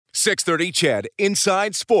630 CHED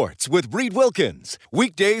Inside Sports with Reed Wilkins.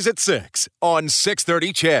 Weekdays at 6 on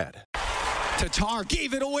 630 CHED. Tatar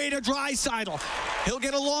gave it away to Draisaitl. He'll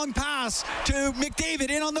get a long pass to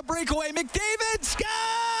McDavid in on the breakaway. McDavid scores!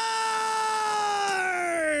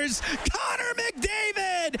 Connor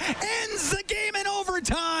McDavid ends the game in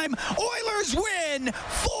overtime. Oilers win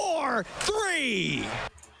 4-3.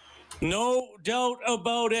 No doubt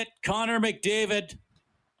about it. Connor McDavid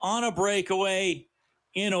on a breakaway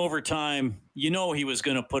in overtime. You know he was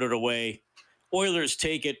going to put it away. Oilers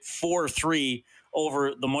take it 4-3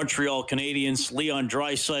 over the Montreal Canadiens. Leon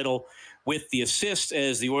Draisaitl with the assist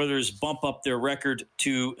as the Oilers bump up their record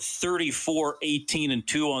to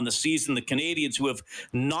 34-18-2 on the season. The Canadiens, who have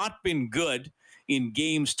not been good in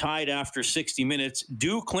games tied after 60 minutes,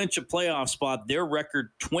 do clinch a playoff spot. Their record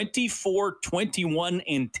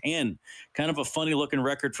 24-21-10. Kind of a funny looking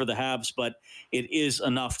record for the Habs, but it is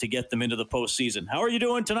enough to get them into the postseason. How are you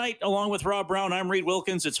doing tonight? Along with Rob Brown, I'm Reed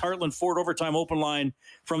Wilkins. It's Heartland Ford Overtime Open Line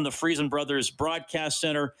from the Friesen Brothers Broadcast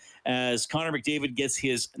Center as Connor McDavid gets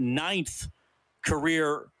his 9th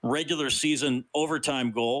career regular season overtime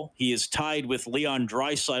goal. He is tied with Leon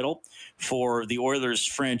Draisaitl for the Oilers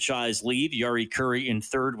franchise lead. Jari Kurri in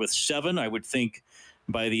third with 7. I would think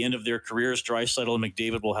by the end of their careers, Draisaitl and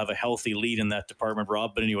McDavid will have a healthy lead in that department,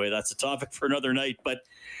 Rob. But anyway, that's a topic for another night. But,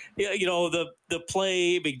 you know, the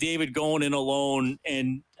play, McDavid going in alone,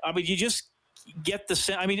 and, I mean, you just get the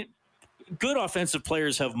sense. I mean, good offensive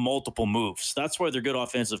players have multiple moves. That's why they're good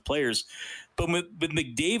offensive players. But with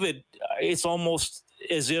McDavid, it's almost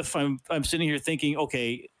as if I'm sitting here thinking,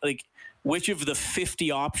 okay, like, which of the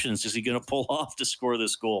 50 options is he going to pull off to score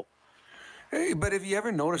this goal? Hey, but if you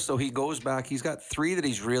ever notice, though, he goes back. He's got 3 that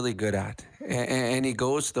he's really good at. And he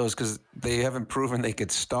goes to those because they haven't proven they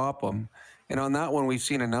could stop him. And on that one, we've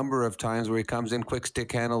seen a number of times where he comes in, quick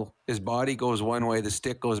stick handle. His body goes one way, the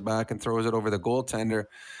stick goes back and throws it over the goaltender.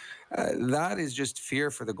 That is just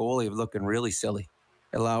fear for the goalie of looking really silly,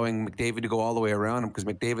 allowing McDavid to go all the way around him because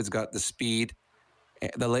McDavid's got the speed,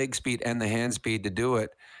 the leg speed and the hand speed to do it.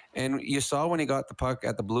 And you saw when he got the puck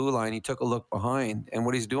at the blue line, he took a look behind, and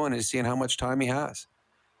what he's doing is seeing how much time he has.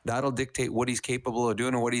 That'll dictate what he's capable of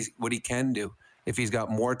doing and what he can do. If he's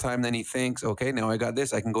got more time than he thinks, okay, now I got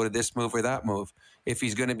this, I can go to this move or that move. If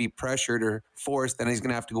he's going to be pressured or forced, then he's going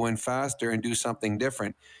to have to go in faster and do something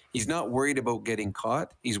different. He's not worried about getting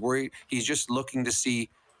caught. He's just looking to see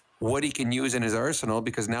what he can use in his arsenal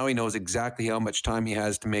because now he knows exactly how much time he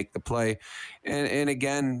has to make the play. And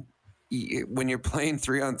again, when you're playing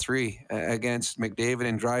 3-on-3 against McDavid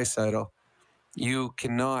and Draisaitl, you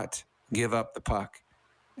cannot give up the puck.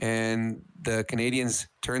 And the Canadiens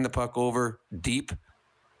turned the puck over deep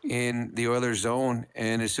in the Oilers zone.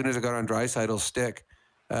 And as soon as it got on Draisaitl's stick,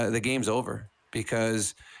 the game's over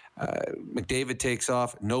because McDavid takes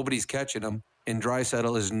off. Nobody's catching him. And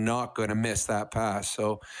Draisaitl is not going to miss that pass.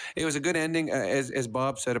 So it was a good ending. As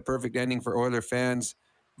Bob said, a perfect ending for Oiler fans.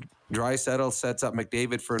 Draisaitl sets up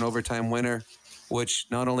McDavid for an overtime winner, which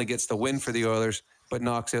not only gets the win for the Oilers, but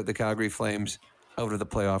knocks out the Calgary Flames out of the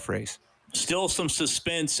playoff race. Still some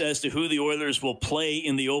suspense as to who the Oilers will play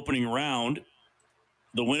in the opening round.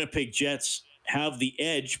 The Winnipeg Jets have the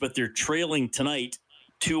edge, but they're trailing tonight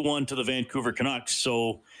 2-1 to the Vancouver Canucks.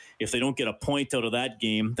 So if they don't get a point out of that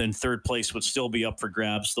game, then third place would still be up for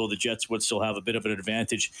grabs, though the Jets would still have a bit of an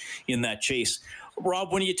advantage in that chase.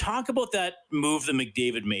 Rob, when you talk about that move that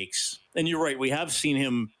McDavid makes, and you're right, we have seen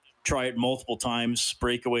him try it multiple times,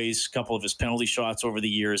 breakaways, a couple of his penalty shots over the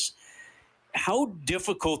years. How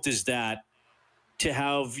difficult is that to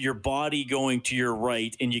have your body going to your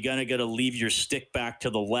right and you got to leave your stick back to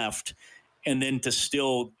the left and then to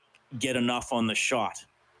still get enough on the shot?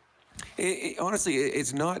 Honestly,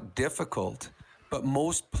 it's not difficult, but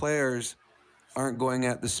most players aren't going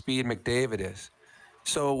at the speed McDavid is.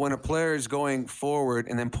 So when a player is going forward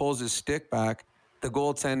and then pulls his stick back, the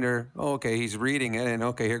goaltender, okay, he's reading it, and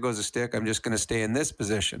okay, here goes the stick. I'm just going to stay in this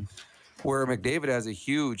position. Where McDavid has a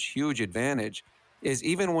huge, huge advantage is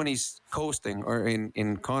even when he's coasting, or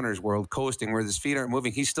in Connor's world, coasting, where his feet aren't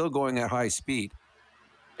moving, he's still going at high speed.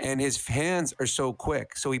 And his hands are so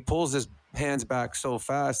quick. So he pulls his hands back so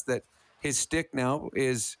fast that his stick now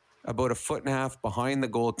is about 1.5 feet behind the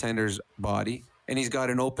goaltender's body, and he's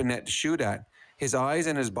got an open net to shoot at. His eyes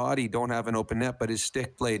and his body don't have an open net, but his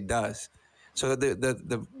stick blade does. So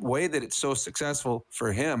the way that it's so successful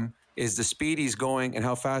for him is the speed he's going and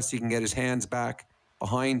how fast he can get his hands back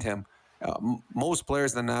behind him. Most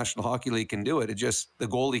players in the National Hockey League can do it. It just the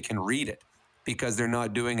goalie can read it because they're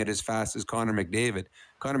not doing it as fast as Connor McDavid.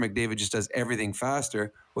 Connor McDavid just does everything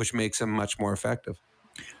faster, which makes him much more effective.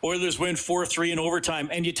 Oilers win 4-3 in overtime.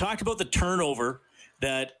 And you talked about the turnover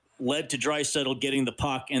that led to Draisaitl getting the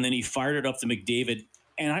puck, and then he fired it up to McDavid.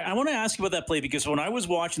 And I want to ask you about that play, because when I was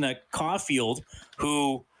watching that, Caulfield,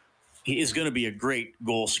 who is going to be a great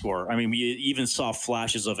goal scorer, I mean, we even saw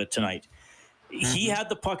flashes of it tonight. He had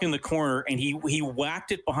the puck in the corner, and he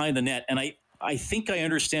whacked it behind the net. And I think I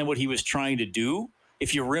understand what he was trying to do.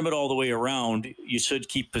 If you rim it all the way around, you should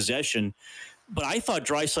keep possession. But I thought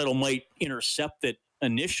Draisaitl might intercept it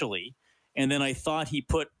initially, and then I thought he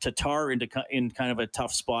put Tatar in kind of a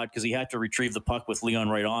tough spot because he had to retrieve the puck with Leon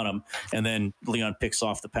right on him, and then Leon picks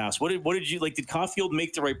off the pass. What did you like? Did Caulfield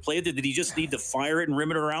make the right play? Did he just need to fire it and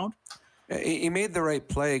rim it around? He made the right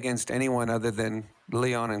play against anyone other than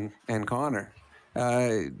Leon and Connor.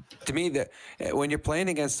 To me, that when you're playing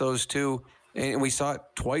against those two, and we saw it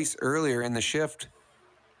twice earlier in the shift,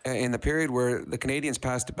 in the period where the Canadians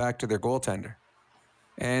passed it back to their goaltender.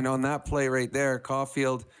 And on that play right there,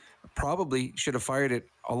 Caulfield probably should have fired it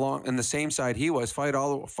along in the same side he was, fire it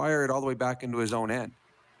all the way back into his own end.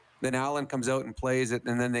 Then Allen comes out and plays it,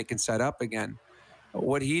 and then they can set up again.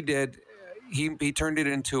 What he did, he turned it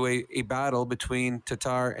into a battle between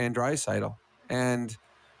Tatar and Draisaitl. And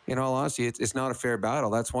in all honesty, it's not a fair battle.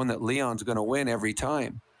 That's one that Leon's going to win every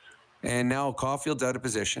time. And now Caulfield's out of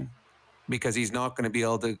position because he's not going to be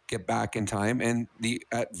able to get back in time. And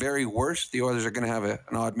at very worst, the Oilers are going to have an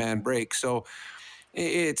odd man break. So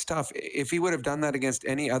it's tough. If he would have done that against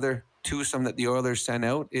any other twosome that the Oilers sent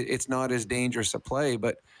out, it's not as dangerous a play.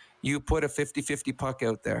 But you put a 50-50 puck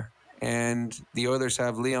out there, and the Oilers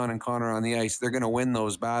have Leon and Connor on the ice, they're going to win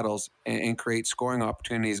those battles and create scoring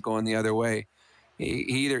opportunities going the other way. He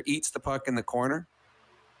either eats the puck in the corner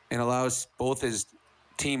and allows both his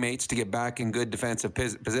teammates to get back in good defensive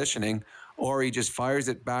positioning, or he just fires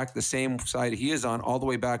it back the same side he is on all the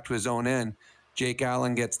way back to his own end. Jake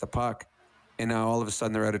Allen gets the puck, and now all of a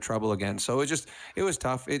sudden they're out of trouble again. So it was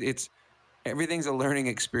tough. It's everything's a learning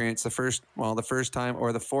experience. The first time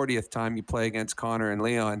or the 40th time you play against Connor and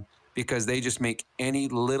Leon, because they just make any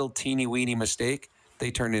little teeny weeny mistake,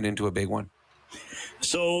 they turn it into a big one.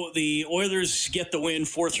 So the Oilers get the win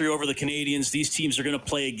 4-3 over the Canadians. These teams are going to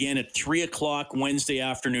play again at 3 o'clock Wednesday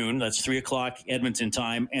afternoon. That's 3 o'clock Edmonton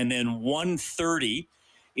time. And then 1:30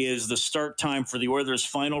 is the start time for the Oilers'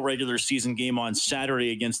 final regular season game on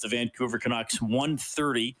Saturday against the Vancouver Canucks.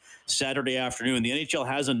 1:30 Saturday afternoon. The NHL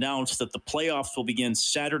has announced that the playoffs will begin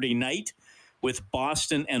Saturday night with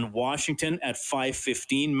Boston and Washington at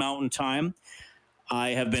 5:15 Mountain Time.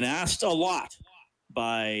 I have been asked a lot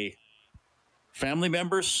by family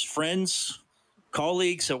members, friends,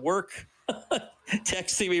 colleagues at work,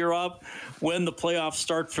 texting me, Rob, when the playoffs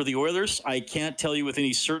start for the Oilers. I can't tell you with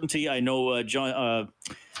any certainty. I know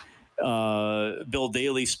Bill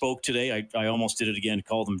Daly spoke today. I almost did it again,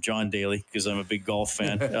 called him John Daly because I'm a big golf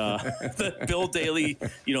fan. Bill Daly,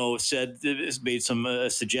 said, made some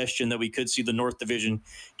suggestion that we could see the North Division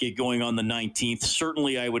get going on the 19th.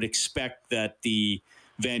 Certainly, I would expect that the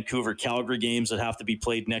Vancouver-Calgary games that have to be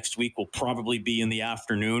played next week will probably be in the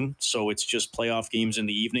afternoon. So it's just playoff games in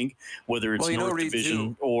the evening, whether it's North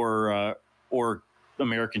Division or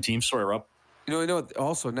American teams. Sorry, Rob.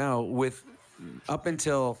 Also now with up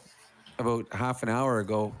until about half an hour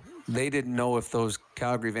ago, they didn't know if those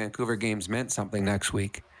Calgary-Vancouver games meant something next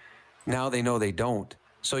week. Now they know they don't.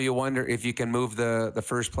 So you wonder if you can move the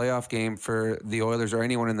first playoff game for the Oilers or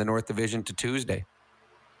anyone in the North Division to Tuesday.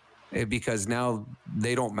 Because now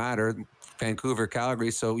they don't matter, Vancouver, Calgary,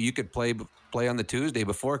 so you could play on the Tuesday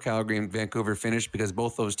before Calgary and Vancouver finish because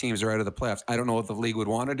both those teams are out of the playoffs. I don't know if the league would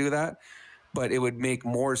want to do that, but it would make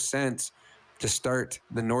more sense to start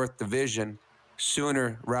the North Division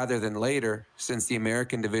sooner rather than later since the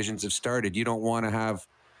American divisions have started. You don't want to have,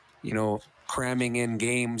 cramming in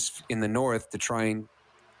games in the North to try and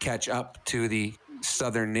catch up to the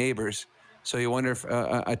southern neighbors. So you wonder if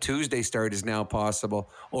a Tuesday start is now possible,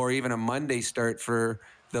 or even a Monday start for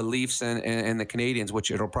the Leafs and the Canadians, which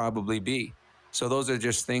it'll probably be. So those are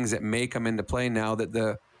just things that may come into play now that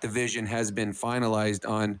the division has been finalized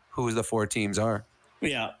on who the four teams are.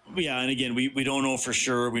 Yeah. And again, we don't know for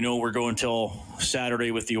sure. We know we're going till Saturday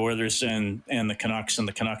with the Oilers and the Canucks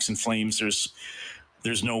and Flames.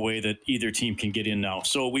 There's no way that either team can get in now.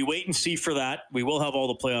 So we wait and see for that. We will have all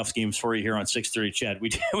the playoffs games for you here on 630 Chat. We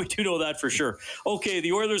do know that for sure. Okay,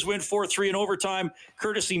 the Oilers win 4-3 in overtime.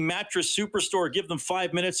 Courtesy Mattress Superstore. Give them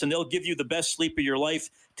 5 minutes and they'll give you the best sleep of your life.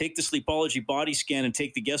 Take the Sleepology body scan and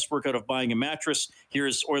take the guesswork out of buying a mattress.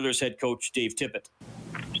 Here's Oilers head coach Dave Tippett.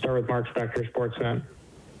 Start with Mark Spector, Sportsnet.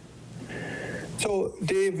 So,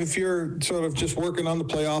 Dave, if you're sort of just working on the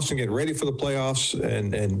playoffs and getting ready for the playoffs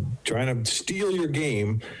and trying to steal your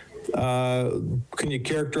game, can you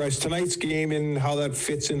characterize tonight's game and how that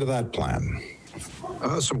fits into that plan?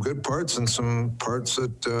 Some good parts and some parts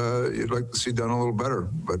that you'd like to see done a little better.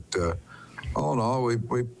 But all in all, we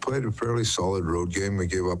played a fairly solid road game. We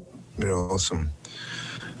gave up,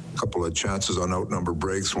 a couple of chances on outnumbered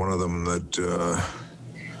breaks. One of them that,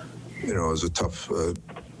 is a tough.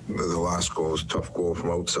 The last goal was a tough goal from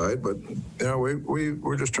outside. But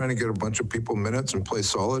we're just trying to get a bunch of people minutes and play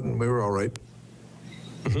solid, and we were all right.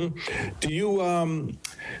 Mm-hmm. Do you, on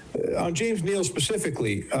James Neal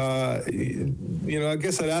specifically, I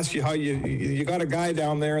guess I'd ask you how you got a guy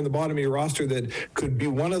down there in the bottom of your roster that could be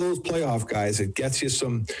one of those playoff guys that gets you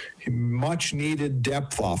some much needed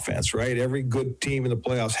depth offense, right? Every good team in the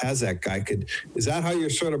playoffs has that guy. Is that how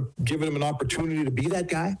you're sort of giving him an opportunity to be that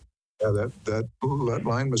guy? Yeah, that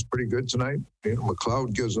line was pretty good tonight.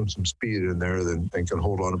 McLeod gives them some speed in there and can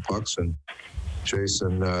hold on to pucks, and Chase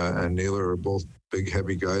and Naylor are both big,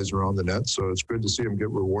 heavy guys around the net, so it's good to see them get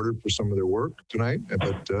rewarded for some of their work tonight,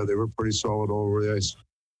 but they were pretty solid all over the ice.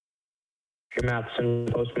 Jim Matheson,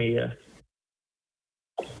 Post Media.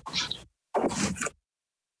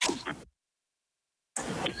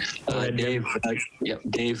 Dave,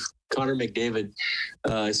 Connor McDavid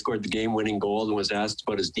scored the game-winning goal and was asked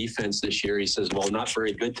about his defense this year. He says, well, not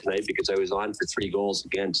very good tonight because I was on for 3 goals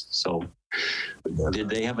against. So did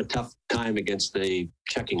they have a tough time against the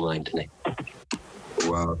checking line tonight?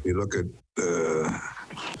 Well, if you look at the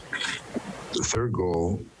third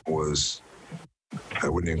goal was, I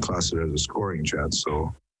wouldn't even class it as a scoring chance,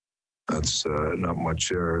 so that's not much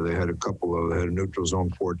there. They had a neutral zone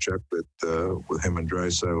forecheck that with him and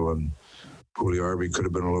Draisaitl and Puljujärvi could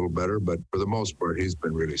have been a little better, but for the most part, he's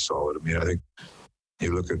been really solid. I mean, I think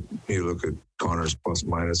you look at Connor's plus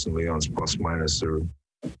minus and Leon's plus minus.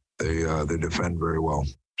 They defend very well.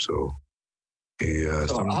 So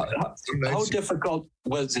how difficult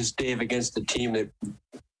was this, Dave, against the team that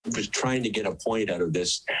was trying to get a point out of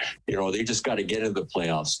this? They just got to get into the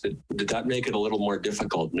playoffs. Did that make it a little more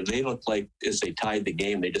difficult? They looked like as they tied the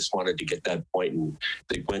game, they just wanted to get that point, and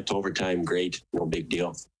they went to overtime. Great, no big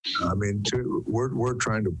deal. I mean, we're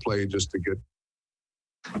trying to play just to get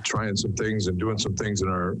trying some things and doing some things in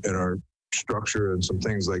our structure and some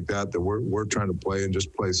things like that we're trying to play and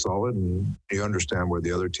just play solid. And you understand where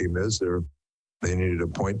the other team is. They needed a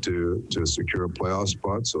point to secure a playoff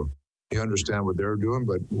spot. So you understand what they're doing,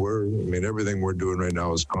 but everything we're doing right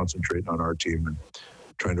now is concentrating on our team and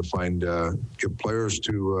trying to get players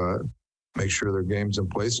to make sure their game's in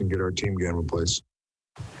place and get our team game in place.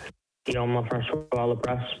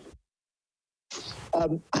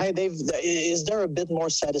 Hi, Dave. Is there a bit more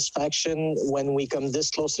satisfaction when we come this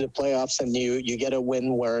close to the playoffs and you get a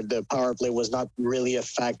win where the power play was not really a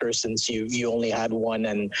factor since you only had one,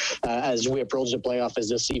 and as we approach the playoff, is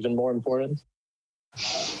this even more important?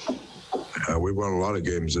 We won a lot of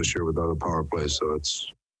games this year without a power play, so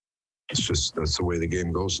it's just that's the way the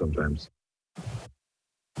game goes sometimes.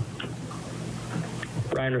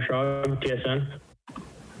 Ryan Rishaug, TSN.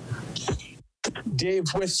 Dave,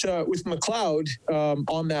 with McLeod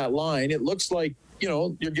on that line, it looks like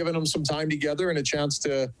you're giving them some time together and a chance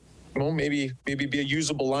to maybe be a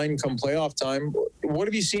usable line come playoff time. What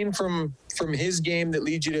have you seen from his game that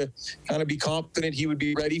leads you to kind of be confident he would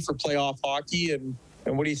be ready for playoff hockey? And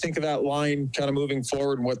what do you think of that line kind of moving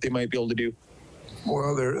forward and what they might be able to do?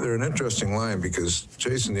 Well, they're an interesting line because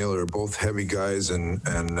Chase and Neal are both heavy guys and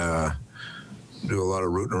do a lot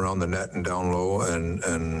of rooting around the net and down low.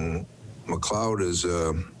 And McLeod is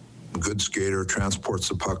a good skater, transports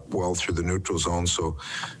the puck well through the neutral zone. So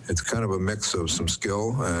it's kind of a mix of some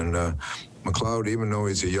skill. And McLeod, even though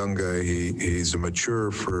he's a young guy, he's a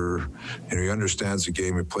mature he understands the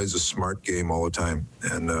game. He plays a smart game all the time.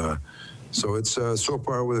 And so it's so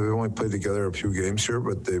far we've only played together a few games here,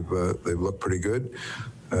 but they've looked pretty good.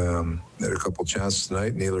 They had a couple chances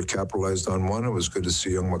tonight. Naylor capitalized on one. It was good to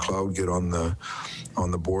see young McLeod get on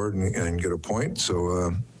the board and get a point.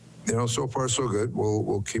 So so far so good.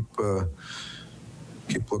 We'll keep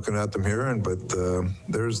looking at them here, but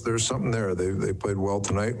there's something there. They played well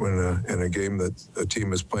tonight in a game that a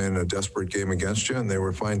team is playing a desperate game against you, and they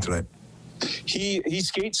were fine tonight. He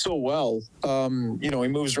skates so well. He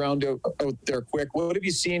moves around out there quick. What have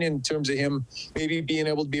you seen in terms of him maybe being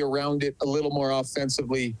able to be around it a little more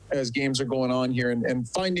offensively as games are going on here and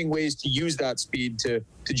finding ways to use that speed to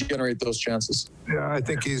generate those chances? Yeah, I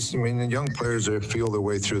think young players feel their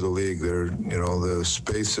way through the league. The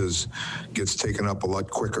spaces gets taken up a lot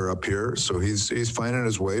quicker up here. So he's finding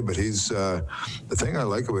his way, but he's the thing I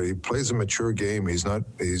like about it, he plays a mature game. If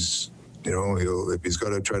he's got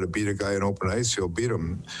to try to beat a guy in open ice, he'll beat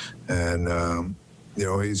him. And,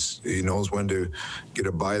 he knows when to get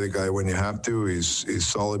it by the guy when you have to. He's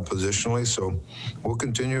solid positionally, so he'll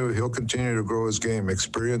continue to grow his game.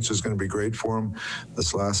 Experience is going to be great for him.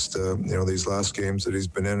 These last games that he's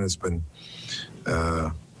been in, he's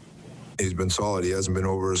been solid. He hasn't been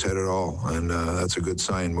over his head at all, and that's a good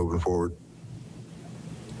sign moving forward.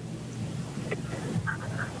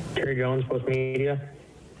 Terry Jones, Post Media.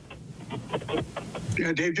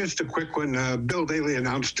 Yeah, Dave, just a quick one. Bill Daly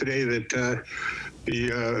announced today that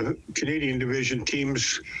the Canadian division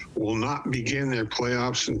teams will not begin their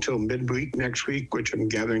playoffs until midweek next week, which I'm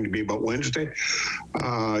gathering to be about Wednesday.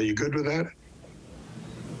 You good with that?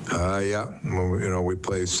 Yeah. We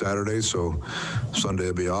play Saturday, so Sunday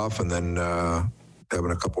will be off, and then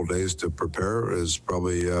having a couple of days to prepare is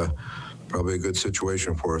probably a good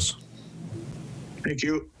situation for us. Thank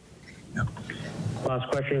you. Yeah.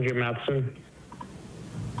 Last question, Jim Matheson.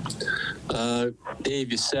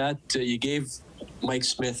 Dave, you gave Mike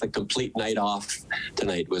Smith a complete night off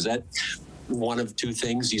tonight. Was that one of two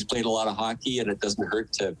things? He's played a lot of hockey, and it doesn't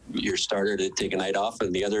hurt to your starter to take a night off,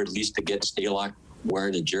 and the other at least to get Stalock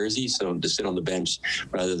wearing a jersey, so to sit on the bench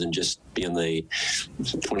rather than just be on the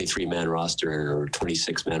 23-man roster or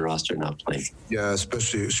 26-man roster not playing. Yeah,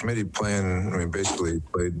 especially Schmidt basically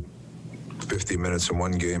played 50 minutes in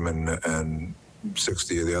one game and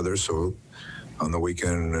 60 of the other, so on the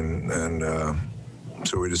weekend, and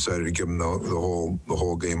so we decided to give him the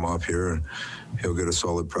whole game off here, and he'll get a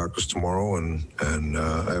solid practice tomorrow, and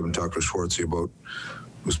I haven't talked to Schwartzy about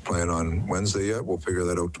who's playing on Wednesday yet. We'll figure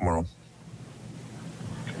that out tomorrow.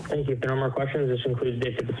 Thank you. If there are no more questions, this concludes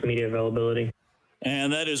Dave Tippett's media availability.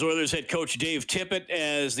 And that is Oilers head coach Dave Tippett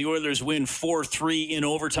as the Oilers win 4-3 in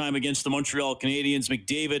overtime against the Montreal Canadiens.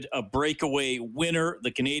 McDavid, a breakaway winner.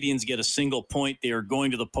 The Canadiens get a single point. They are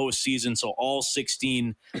going to the postseason, so all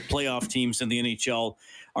 16 playoff teams in the NHL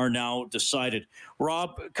are now decided.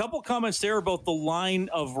 Rob, a couple comments there about the line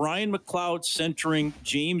of Ryan McLeod centering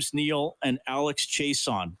James Neal and Alex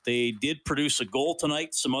Chiasson. They did produce a goal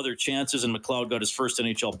tonight, some other chances, and McLeod got his first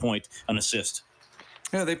NHL point, an assist.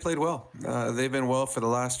 Yeah, they played well. They've been well for the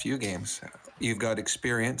last few games. You've got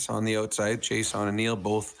experience on the outside. Chiasson and Neal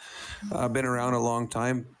both been around a long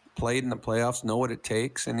time, played in the playoffs, know what it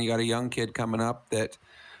takes. And you got a young kid coming up that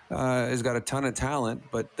has got a ton of talent,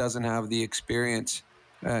 but doesn't have the experience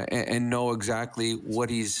and know exactly what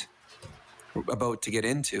he's about to get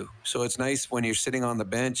into. So it's nice when you're sitting on the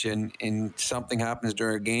bench and something happens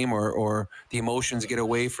during a game or the emotions get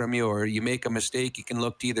away from you or you make a mistake, you can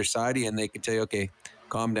look to either side of you and they can tell you, okay,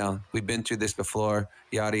 calm down. We've been through this before,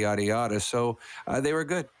 yada, yada, yada. So they were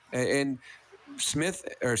good. And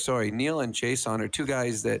Neal and Chiasson are two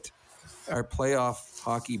guys that are playoff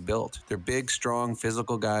hockey built. They're big, strong,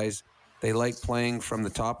 physical guys. They like playing from the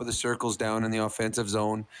top of the circles down in the offensive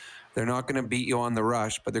zone. They're not going to beat you on the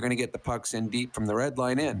rush, but they're going to get the pucks in deep from the red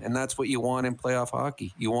line in. And that's what you want in playoff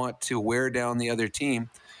hockey. You want to wear down the other team.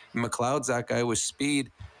 And McLeod's that guy with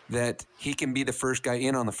speed that he can be the first guy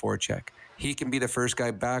in on the forecheck. He can be the first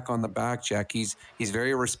guy back on the back check. He's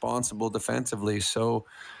very responsible defensively. So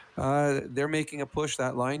they're making a push,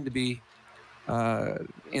 that line, to be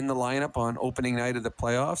in the lineup on opening night of the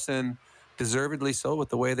playoffs, and deservedly so with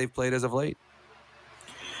the way they've played as of late.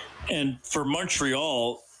 And for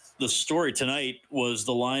Montreal, the story tonight was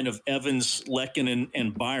the line of Evans, Lehkonen,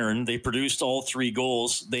 and Byron. They produced all three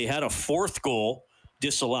goals. They had a fourth goal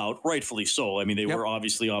disallowed, rightfully so. I mean, they were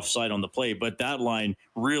obviously offside on the play, but that line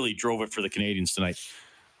really drove it for the Canadiens tonight.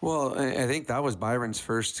 Well, I think that was Byron's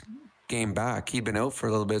first game back. He'd been out for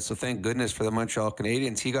a little bit, so thank goodness for the Montreal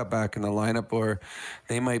Canadiens. He got back in the lineup, or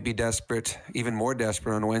they might be desperate, even more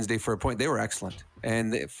desperate on Wednesday for a point. They were excellent.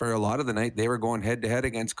 And for a lot of the night, they were going head-to-head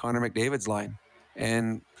against Connor McDavid's line.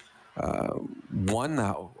 And won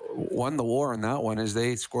the war on that one as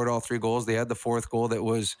they scored all three goals. They had the fourth goal that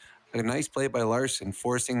was a nice play by Larson,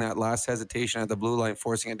 forcing that last hesitation at the blue line,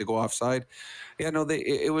 forcing it to go offside. Yeah, no,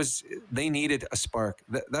 they needed a spark.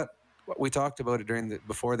 That we talked about it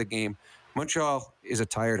before the game. Montreal is a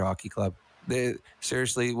tired hockey club. They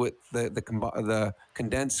seriously, with the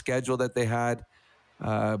condensed schedule that they had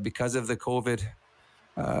because of the COVID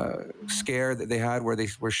scare that they had, where they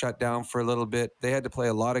were shut down for a little bit. They had to play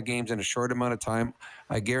a lot of games in a short amount of time.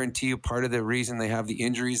 I guarantee you part of the reason they have the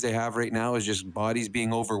injuries they have right now is just bodies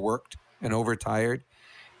being overworked and overtired.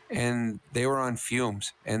 And they were on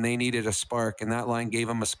fumes, and they needed a spark, and that line gave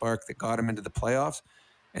them a spark that got them into the playoffs.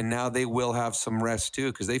 And now they will have some rest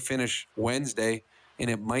too, because they finish Wednesday, and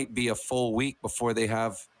it might be a full week before they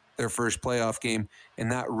have their first playoff game,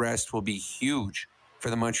 and that rest will be huge for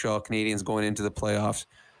the Montreal Canadiens going into the playoffs,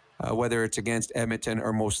 whether it's against Edmonton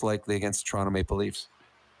or most likely against the Toronto Maple Leafs.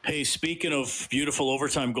 Hey, speaking of beautiful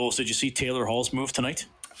overtime goals, did you see Taylor Hall's move tonight?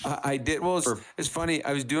 I did. Well, it's funny.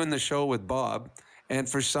 I was doing the show with Bob, and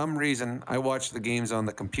for some reason, I watch the games on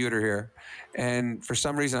the computer here, and for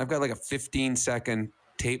some reason, I've got like a 15-second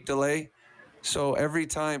tape delay. So every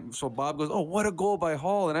time, Bob goes, "Oh, what a goal by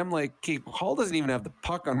Hall," and I'm like, "Okay, Hall doesn't even have the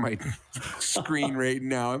puck on my screen right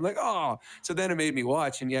now." I'm like, "Oh," so then it made me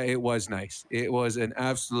watch, and yeah, it was nice. It was an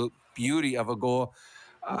absolute beauty of a goal.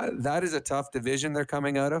 That is a tough division they're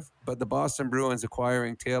coming out of, but the Boston Bruins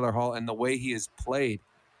acquiring Taylor Hall and the way he has played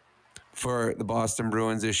for the Boston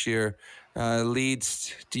Bruins this year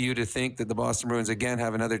leads to you to think that the Boston Bruins again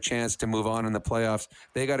have another chance to move on in the playoffs.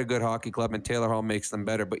 They got a good hockey club, and Taylor Hall makes them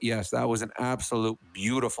better. But yes, that was an absolute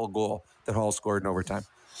beautiful goal that Hall scored in overtime.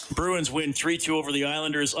 Bruins win 3-2 over the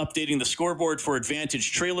Islanders. Updating the scoreboard for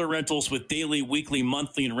Advantage Trailer Rentals with daily, weekly,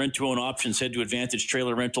 monthly, and rent-to-own options. Head to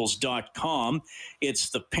AdvantageTrailerRentals.com. It's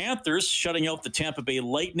the Panthers shutting out the Tampa Bay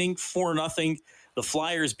Lightning 4-0. The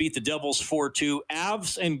Flyers beat the Devils 4-2.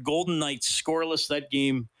 Avs and Golden Knights scoreless. That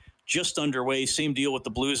game just underway. Same deal with the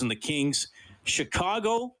Blues and the Kings.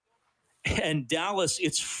 Chicago and Dallas,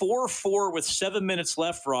 it's 4-4 with 7 minutes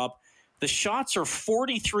left, Rob. The shots are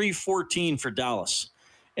 43-14 for Dallas,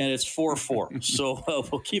 and it's 4-4. So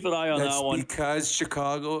we'll keep an eye on that one. That's because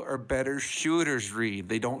Chicago are better shooters, Reed.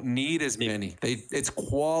 They don't need as many. It's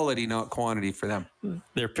quality, not quantity for them.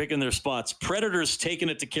 They're picking their spots. Predators taking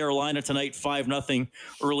it to Carolina tonight, 5-0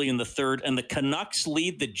 early in the third. And the Canucks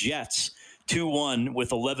lead the Jets 2-1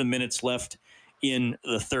 with 11 minutes left in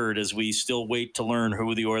the third, as we still wait to learn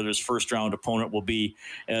who the Oilers' first-round opponent will be.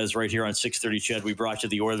 As right here on 630 CHED, we brought you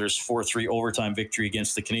the Oilers' 4-3 overtime victory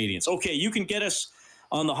against the Canadiens. Okay, you can get us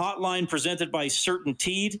on the hotline presented by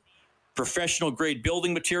CertainTeed, professional-grade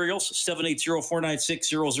building materials,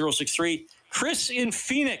 780-496-0063. Chris in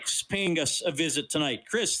Phoenix paying us a visit tonight.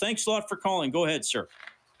 Chris, thanks a lot for calling. Go ahead, sir.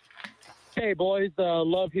 Hey, boys.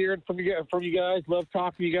 Love hearing from you guys. Love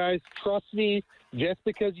talking to you guys. Trust me, just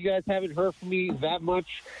because you guys haven't heard from me that much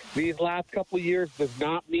these last couple of years does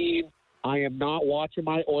not mean I am not watching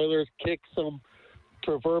my Oilers kick some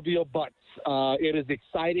proverbial butts. It is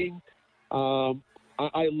exciting.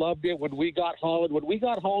 I loved it when we got Holland. When we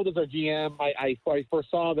got Holland as our GM, I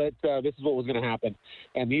foresaw that this is what was going to happen.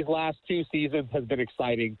 And these last two seasons has been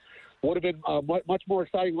exciting. Would have been much more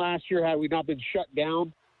exciting last year had we not been shut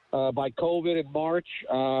down by COVID in March.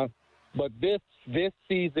 But this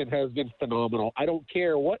season has been phenomenal. I don't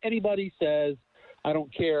care what anybody says. I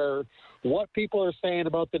don't care what people are saying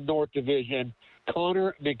about the North Division.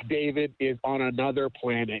 Connor McDavid is on another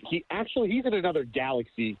planet. He's in another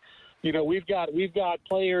galaxy. You know, we've got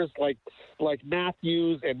players like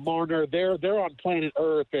Matthews and Marner. They're on planet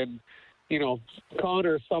Earth, and you know,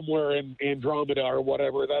 Connor's somewhere in Andromeda or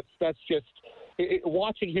whatever. That's just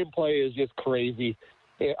watching him play is just crazy.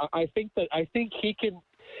 I think he can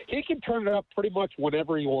turn it up pretty much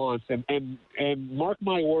whenever he wants. And mark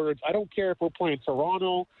my words, I don't care if we're playing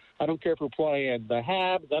Toronto. I don't care if we're playing the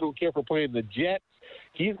Habs. I don't care if we're playing the Jets.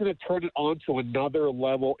 He's going to turn it on to another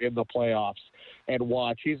level in the playoffs. And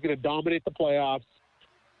watch, he's going to dominate the playoffs.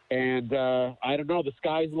 And I don't know, the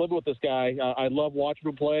sky's the limit with this guy. I love watching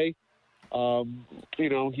him play. You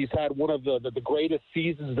know, he's had one of the greatest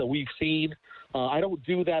seasons that we've seen. I don't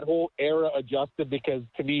do that whole era adjusted because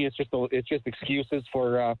to me it's just excuses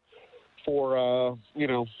for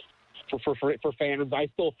fans. I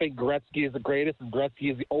still think Gretzky is the greatest, and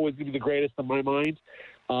Gretzky is always going to be the greatest in my mind.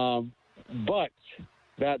 But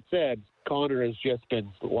that said, Connor has just been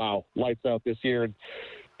lights out this year,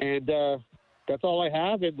 and that's all I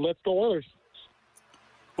have. And let's go Oilers.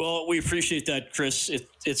 Well, we appreciate that, Chris.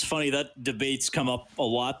 It's funny that debates come up a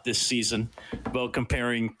lot this season about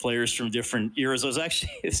comparing players from different eras. I was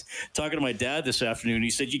actually talking to my dad this afternoon. He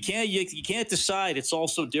said, you can't decide. It's all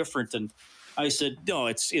so different. And I said, no,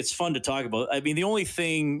 it's fun to talk about. I mean, the only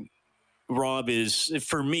thing, Rob, is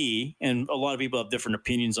for me, and a lot of people have different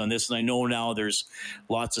opinions on this, and I know now there's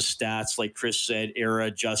lots of stats, like Chris said, era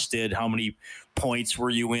adjusted, how many points were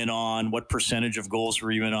you in on, what percentage of goals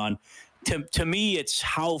were you in on. To me, it's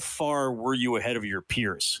how far were you ahead of your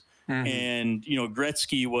peers. Mm-hmm. And, you know,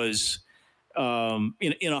 Gretzky was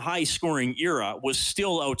in a high-scoring era, was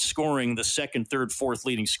still outscoring the second, third, fourth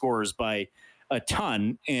leading scorers by a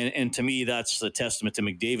ton. And to me, that's the testament to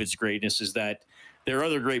McDavid's greatness, is that there are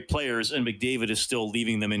other great players, and McDavid is still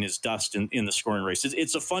leaving them in his dust in the scoring race.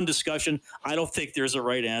 It's a fun discussion. I don't think there's a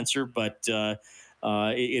right answer, but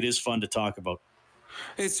it is fun to talk about.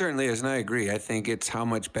 It certainly is, and I agree. I think it's how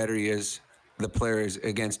much better he is, the players,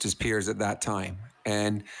 against his peers at that time.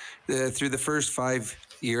 And through the first 5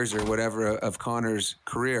 years or whatever of Connor's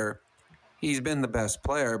career, he's been the best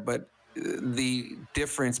player. But the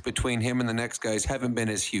difference between him and the next guys haven't been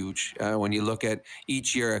as huge. When you look at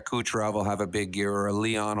each year, a Kucherov will have a big year, or a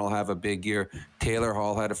Leon will have a big year. Taylor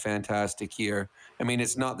Hall had a fantastic year. I mean,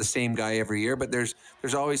 it's not the same guy every year, but there's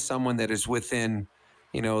always someone that is within,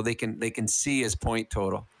 they can see his point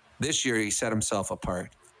total. This year, he set himself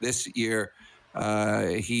apart. This year,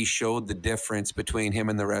 he showed the difference between him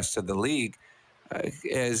and the rest of the league.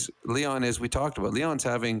 As we talked about, Leon's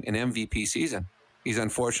having an MVP season. He's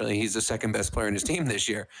the second best player in his team this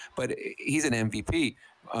year, but he's an MVP.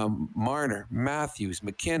 Marner, Matthews,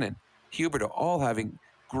 McKinnon, Huberdeau, all having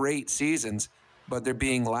great seasons, but they're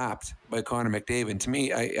being lapped by Connor McDavid. To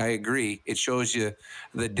me, I agree. It shows you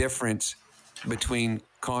the difference between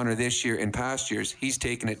Connor this year and past years. He's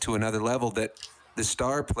taken it to another level that the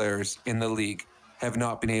star players in the league have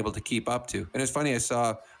not been able to keep up to. And it's funny, I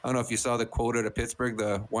don't know if you saw the quote out of Pittsburgh,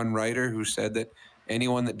 the one writer who said that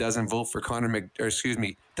anyone that doesn't vote for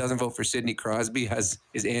doesn't vote for Sidney Crosby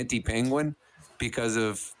is anti-Penguin because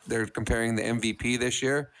of they're comparing the MVP this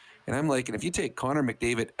year. And I'm like, and if you take Connor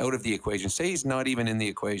McDavid out of the equation, say he's not even in the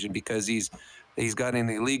equation because he's got an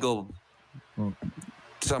illegal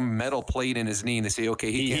some metal plate in his knee, and they say,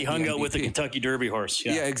 okay, he hung out with the Kentucky Derby horse.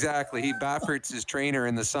 Yeah, exactly. He Baffert's his trainer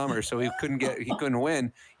in the summer, so he couldn't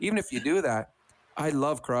win. Even if you do that, I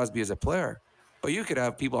love Crosby as a player. But you could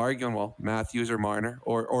have people arguing, well, Matthews or Marner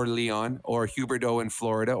or Leon or Huberdeau in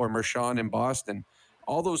Florida or Marchand in Boston.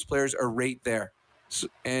 All those players are right there. So,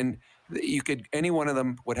 and any one of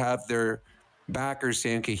them would have their backers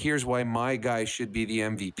saying, okay, here's why my guy should be the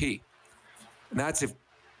MVP. And that's if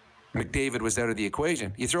McDavid was out of the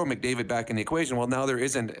equation. You throw McDavid back in the equation, well, now there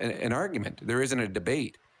isn't an argument. There isn't a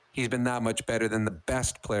debate. He's been that much better than the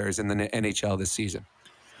best players in the NHL this season.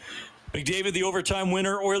 McDavid, the overtime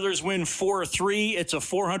winner. Oilers win 4-3. It's a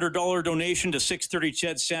 $400 donation to 630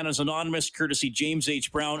 Ched Santa's Anonymous, courtesy James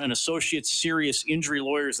H. Brown and Associates Serious Injury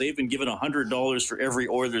Lawyers. They've been given $100 for every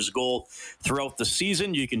Oilers goal throughout the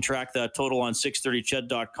season. You can track that total on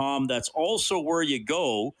 630ched.com. That's also where you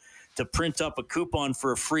go to print up a coupon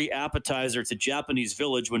for a free appetizer to Japanese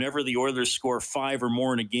Village whenever the Oilers score 5 or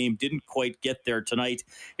more in a game. Didn't quite get there tonight.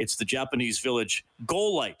 It's the Japanese Village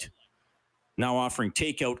Goal Light. Now offering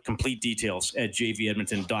takeout. Complete details at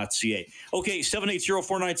jvedmonton.ca. Okay,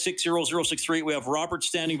 780-496-0063. We have Robert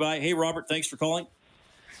standing by. Hey, Robert, thanks for calling.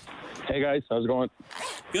 Hey, guys. How's it going?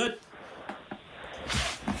 Good.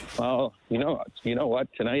 Well, you know what?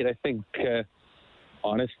 Tonight, I think,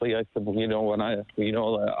 honestly, I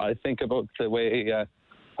think about the way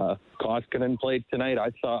Koskinen played tonight.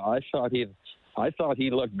 I thought he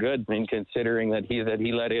looked good. I mean, considering that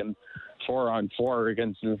he let in 4-on-4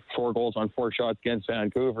 against 4 goals on 4 shots against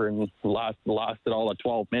Vancouver and lasted all of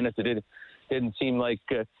 12 minutes. It didn't seem like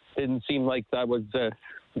that was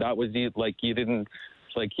like he didn't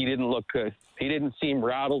seem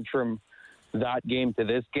rattled from that game to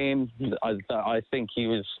this game. I think he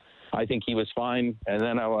was fine. And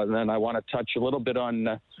then I want to touch a little bit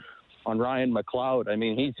on Ryan McLeod. I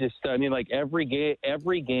mean, every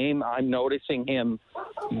game I'm noticing him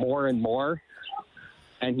more and more.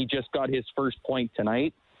 And he just got his first point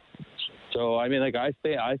tonight. So I think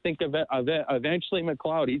eventually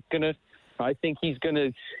McLeod, he's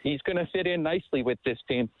gonna fit in nicely with this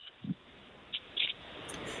team.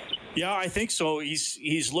 Yeah, I think so.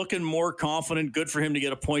 He's looking more confident. Good for him to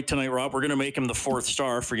get a point tonight, Rob. We're going to make him the 4th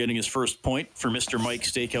star for getting his first point for Mr.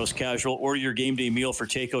 Mike's Steakhouse Casual. Order your game day meal for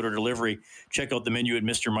takeout or delivery. Check out the menu at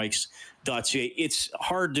mrmikes.ca. It's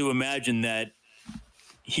hard to imagine that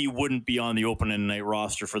he wouldn't be on the open-end night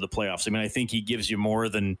roster for the playoffs. I mean, I think he gives you more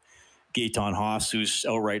than Gaetan Haas, who's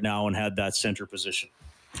out right now and had that center position.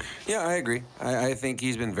 Yeah, I agree. I think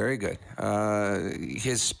he's been very good.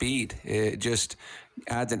 His speed, it just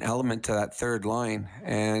adds an element to that third line.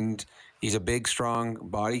 And he's a big, strong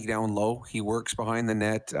body down low. He works behind the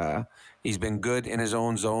net. He's been good in his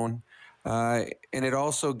own zone. And it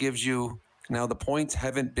also gives you, now the points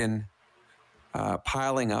haven't been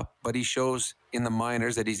piling up, but he shows in the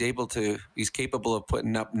minors that he's capable of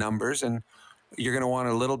putting up numbers, and you're going to want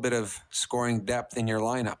a little bit of scoring depth in your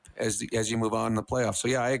lineup as you move on in the playoffs. So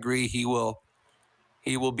yeah, I agree. He will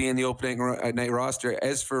be in the opening night roster.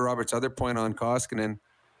 As for Robert's other point on Koskinen,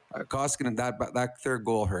 that third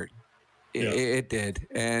goal hurt. It did,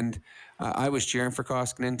 and I was cheering for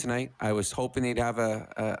Koskinen tonight. I was hoping he'd have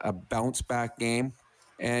a bounce back game,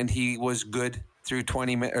 and he was good through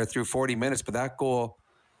 40 minutes. But that goal,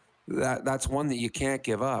 that's one that you can't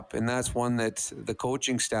give up, and that's one that the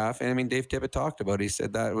coaching staff, and I mean Dave Tippett talked about. He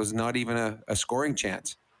said that was not even a scoring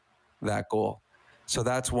chance, that goal. So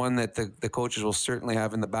that's one that the coaches will certainly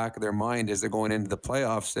have in the back of their mind as they're going into the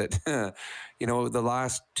playoffs, that, the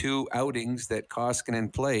last 2 outings that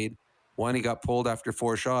Koskinen played, one, he got pulled after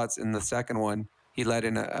 4 shots, and the second one, he let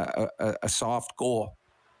in a soft goal.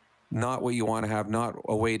 Not what you want to have, not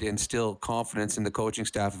a way to instill confidence in the coaching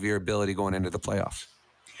staff of your ability going into the playoffs.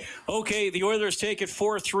 Okay, the Oilers take it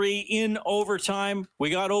 4-3 in overtime. We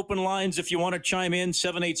got open lines if you want to chime in,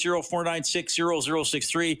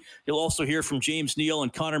 780-496-0063. You'll also hear from James Neal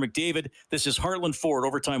and Connor McDavid. This is Heartland Ford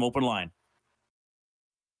Overtime Open Line.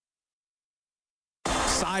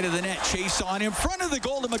 Side of the net, chase on in front of the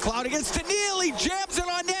goal to McLeod against Neal. He jams it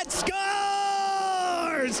on net,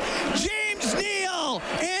 scores! James Neal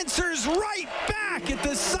answers right back at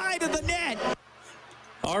the side of the net.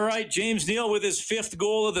 All right, James Neal with his 5th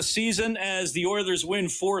goal of the season as the Oilers win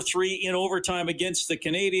 4-3 in overtime against the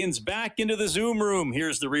Canadiens. Back into the Zoom room.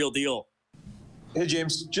 Here's the real deal. Hey,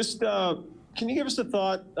 James, just can you give us a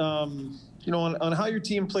thought, on how your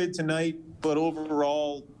team played tonight, but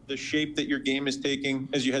overall the shape that your game is taking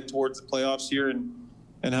as you head towards the playoffs here,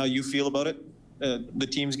 and how you feel about it, the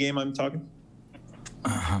team's game I'm talking?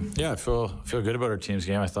 Yeah, I feel good about our team's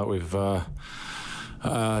game. I thought we've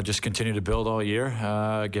just continue to build all year,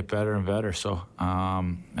 get better and better. So,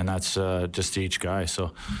 and that's just to each guy.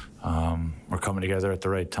 So, we're coming together at the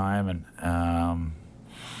right time, and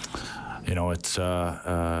it's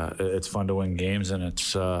fun to win games, and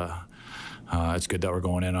it's good that we're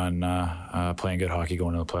going in on playing good hockey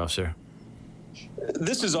going into the playoffs here.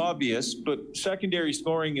 This is obvious, but secondary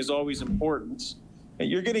scoring is always important.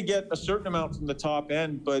 You're going to get a certain amount from the top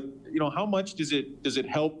end, but how much does it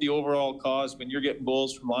help the overall cause when you're getting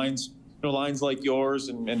goals from lines like yours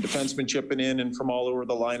and defensemen chipping in and from all over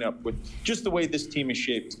the lineup with just the way this team is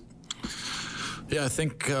shaped? Yeah, I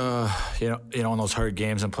think in those hard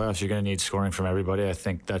games and playoffs, you're going to need scoring from everybody. I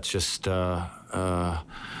think that's just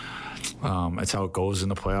it's how it goes in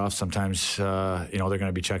the playoffs. Sometimes they're going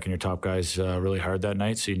to be checking your top guys really hard that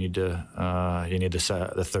night, so you need to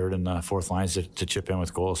set the third and the fourth lines to chip in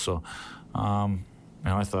with goals. So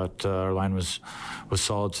I thought our line was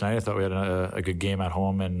solid tonight. I thought we had a good game at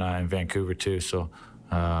home in Vancouver too. So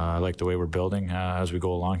I like the way we're building as we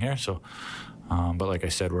go along here. So, but like I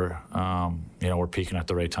said, we're peaking at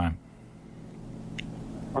the right time.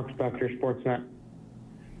 Mark Spector, Sportsnet.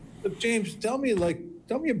 James, tell me about,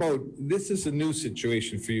 this is a new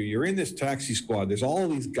situation for you. You're in this taxi squad. There's all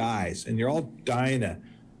these guys, and you're all dying to,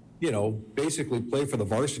 basically play for the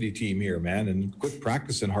varsity team here, man, and quit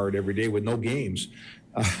practicing hard every day with no games.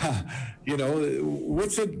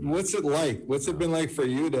 What's it like? What's it been like for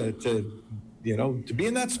you to be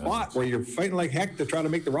in that spot where you're fighting like heck to try to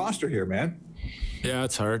make the roster here, man? Yeah,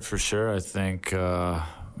 it's hard for sure. I think,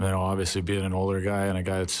 obviously being an older guy and a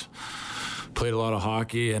guy that's played a lot of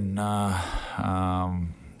hockey and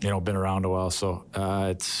been around a while, so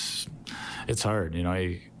it's hard.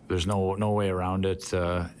 There's no way around it.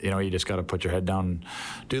 You just got to put your head down, and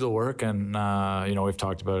do the work, and we've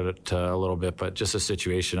talked about it a little bit, but just a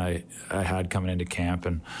situation I had coming into camp,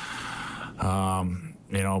 and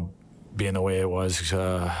being the way it was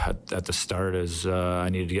at the start is I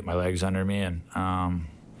needed to get my legs under me, and I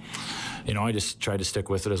just tried to stick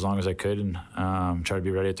with it as long as I could, and try to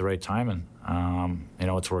be ready at the right time, and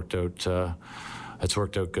it's worked out. It's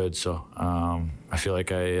worked out good. So I feel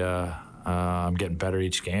like I'm getting better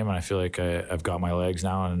each game, and I feel like I've got my legs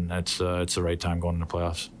now, and it's the right time going into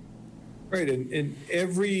playoffs. Right, and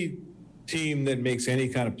every team that makes any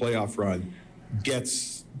kind of playoff run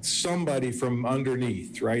gets somebody from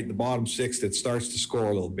underneath, right, the bottom six, that starts to score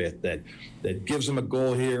a little bit, that gives them a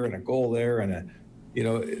goal here and a goal there, and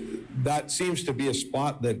that seems to be a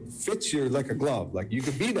spot that fits you like a glove. Like, you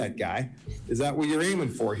could be that guy. Is that what you're aiming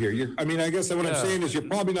for here? I guess what I'm saying is you're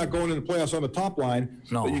probably not going into the playoffs on the top line,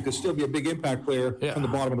 but you could still be a big impact player from the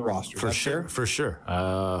bottom of the roster. For sure.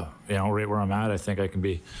 Right where I'm at, I think I can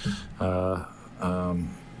be, be a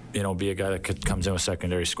guy that comes in with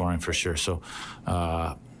secondary scoring for sure. So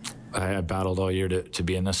I battled all year to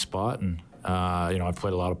be in this spot, and I've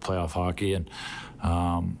played a lot of playoff hockey and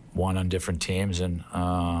won on different teams, and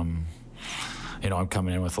I'm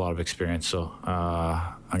coming in with a lot of experience, so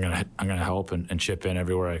I'm gonna help and chip in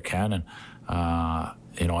everywhere I can, and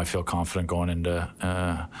I feel confident going into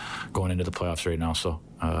the playoffs right now. So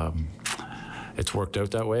it's worked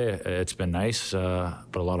out that way. It's been nice,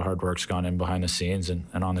 but a lot of hard work's gone in behind the scenes and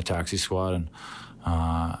on the taxi squad,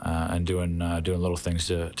 and doing little things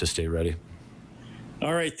to stay ready.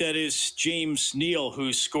 All right, that is James Neal,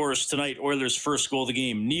 who scores tonight, Oilers' first goal of the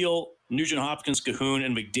game. Neal, Nugent-Hopkins, Cahoon,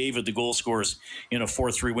 and McDavid, the goal scorers in a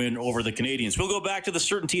 4-3 win over the Canadiens. We'll go back to the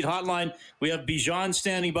CertainTeed hotline. We have Bijan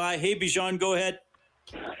standing by. Hey, Bijan, go ahead.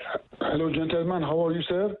 Hello, gentlemen. How are you,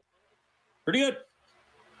 sir? Pretty good.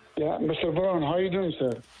 Yeah, Mr. Brown, how are you doing,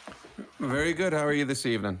 sir? Very good. How are you this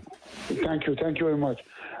evening? Thank you. Thank you very much.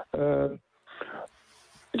 I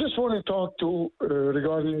just want to talk to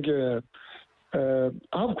regarding.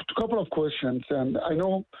 I have a couple of questions, and I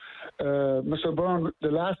know, Mr. Brown, the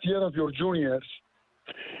last year of your juniors,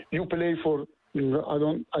 you play for.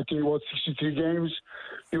 I think it was 63 games.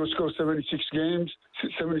 You scored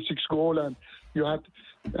 76 goals, and you had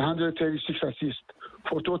 136 assists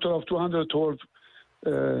for a total of 212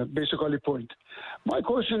 basically points. My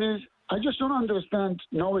question is, I just don't understand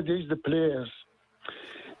nowadays the players.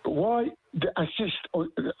 Why the assist,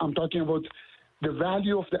 I'm talking about the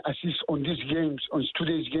value of the assist on these games, on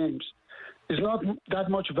today's games, is not that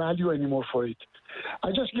much value anymore for it. I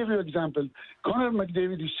just give you an example. Connor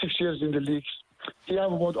McDavid is 6 years in the leagues. He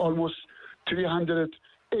have about almost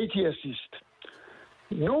 380 assists.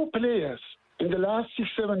 No players in the last 6,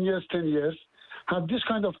 7 years, 10 years have this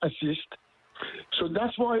kind of assist. So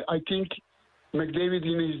that's why I think McDavid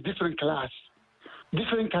in his different class,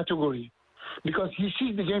 different category, because he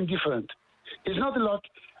sees the game different. He's not a lot.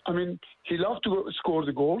 I mean, he loves to score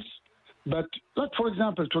the goals, but like, for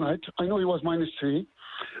example, tonight, I know he was -3,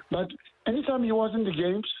 but anytime he was in the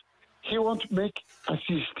games, he wants to make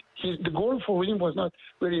assist. The goal for him was not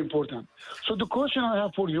very important. So the question I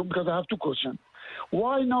have for you, because I have two questions.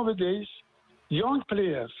 Why nowadays young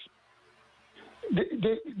players,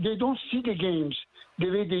 they don't see the games the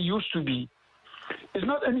way they used to be? It's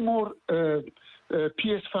not anymore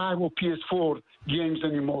PS5 or PS4 games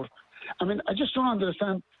anymore. I mean, I just don't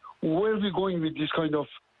understand where we're going with this kind of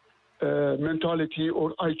mentality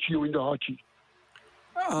or IQ in the hockey.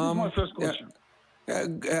 That's my first question.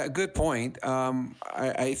 Good point.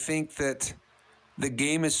 I think that the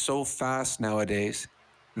game is so fast nowadays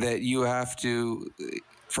that you have to,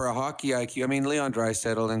 for a hockey IQ, I mean, Leon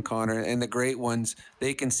Draisaitl and Connor and the great ones,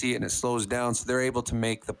 they can see it and it slows down, so they're able to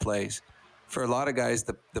make the plays. For a lot of guys,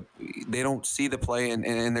 they don't see the play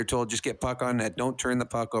and they're told, just get puck on net, don't turn the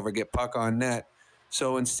puck over, get puck on net.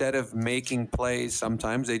 So instead of making plays,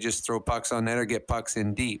 sometimes they just throw pucks on net or get pucks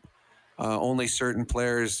in deep. Only certain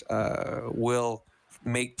players will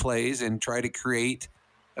make plays and try to create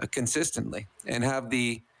consistently and have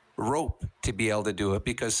the rope to be able to do it,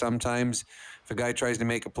 because sometimes if a guy tries to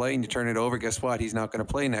make a play and you turn it over, guess what? He's not going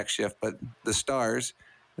to play next shift. But the Stars,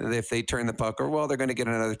 if they turn the puck over, well, they're going to get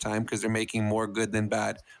another time because they're making more good than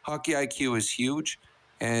bad. Hockey IQ is huge,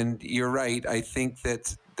 and you're right. I think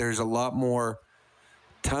that there's a lot more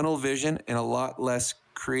tunnel vision and a lot less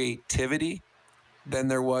creativity than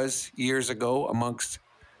there was years ago amongst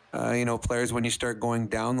players when you start going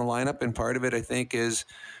down the lineup. And part of it, I think, is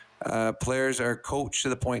players are coached to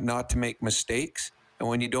the point not to make mistakes. And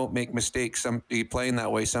when you don't make mistakes, you playing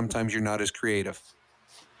that way, sometimes you're not as creative.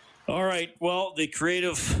 All right. Well, the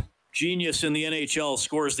creative genius in the NHL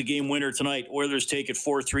scores the game winner tonight. Oilers take it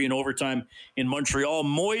 4-3 in overtime in Montreal.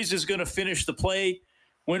 Moyes is going to finish the play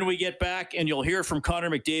when we get back, and you'll hear from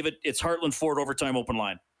Connor McDavid. It's Heartland Ford Overtime Open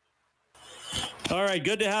Line. All right,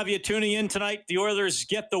 good to have you tuning in tonight. The Oilers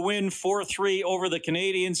get the win 4-3 over the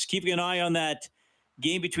Canadiens. Keeping an eye on that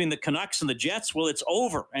game between the Canucks and the Jets. Well, it's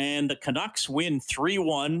over, and the Canucks win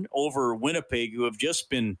 3-1 over Winnipeg, who have just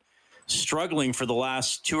been struggling for the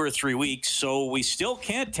last 2 or 3 weeks. So we still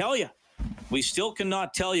can't tell you. We still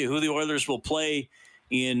cannot tell you who the Oilers will play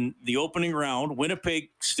in the opening round. Winnipeg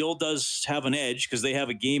still does have an edge because they have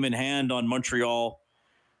a game in hand on Montreal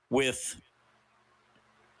with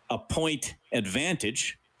a point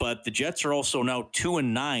advantage, but the Jets are also now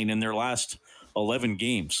 2-9 in their last 11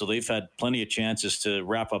 games. So they've had plenty of chances to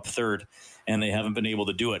wrap up third, and they haven't been able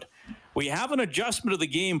to do it. We have an adjustment of the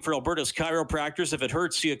game for Alberta's chiropractors. If it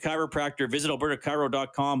hurts, see a chiropractor. Visit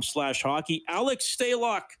albertachiro.com/hockey. Alex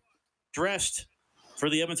Stalock dressed for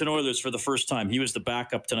the Edmonton Oilers for the first time. He was the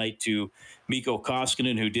backup tonight to Mikko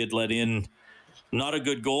Koskinen, who did let in not a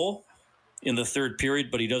good goal in the third period,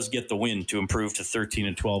 but he does get the win to improve to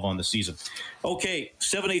 13-12 on the season. Okay,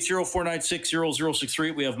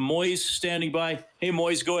 780-496-0063. We have Moyes standing by. Hey,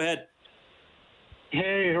 Moyes, go ahead.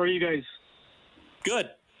 Hey, how are you guys? Good.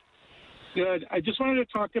 Good. I just wanted to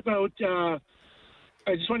talk about, I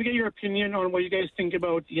just want to get your opinion on what you guys think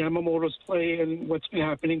about Yamamoto's play and what's been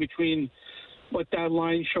happening between what that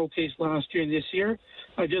line showcased last year and this year.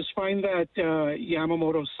 I just find that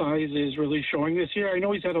Yamamoto's size is really showing this year. I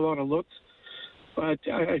know he's had a lot of looks, but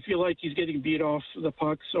I feel like he's getting beat off the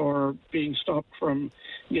pucks or being stopped from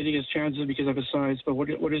getting his chances because of his size. But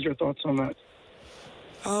what is your thoughts on that?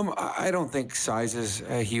 I don't think size is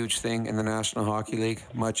a huge thing in the National Hockey League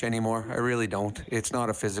much anymore. I really don't. It's not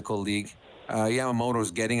a physical league.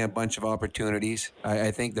 Yamamoto's getting a bunch of opportunities.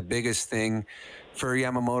 I think the biggest thing for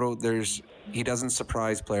Yamamoto, he doesn't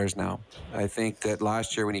surprise players now. I think that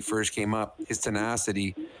last year when he first came up, his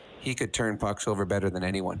tenacity, he could turn pucks over better than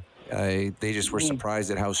anyone. They just were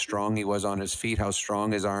surprised at how strong he was on his feet, how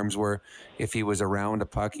strong his arms were. If he was around a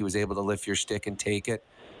puck, he was able to lift your stick and take it.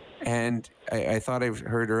 And I thought I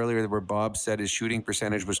heard earlier where Bob said his shooting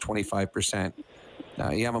percentage was 25%.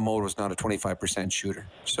 Yamamoto was not a 25% shooter.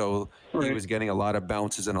 So he was getting a lot of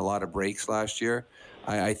bounces and a lot of breaks last year.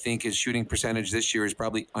 I think his shooting percentage this year is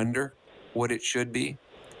probably under what it should be.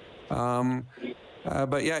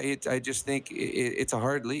 But yeah, I just think it's a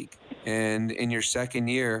hard league. And in your second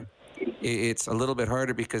year, it's a little bit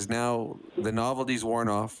harder because now the novelty's worn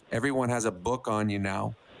off. Everyone has a book on you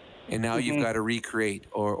now. And now you've got to recreate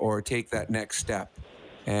or take that next step.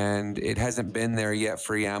 And it hasn't been there yet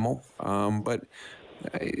for Yamo. But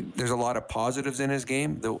there's a lot of positives in his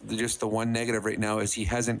game. Just the one negative right now is he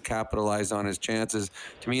hasn't capitalized on his chances.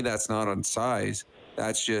 To me, that's not on size.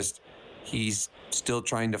 That's just he's still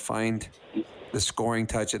trying to find the scoring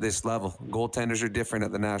touch at this level. Goaltenders are different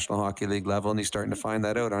at the National Hockey League level, and he's starting to find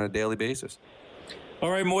that out on a daily basis. All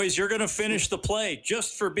right, Moise, you're going to finish the play.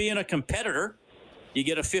 Just for being a competitor, you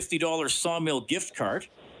get a $50 Sawmill gift card,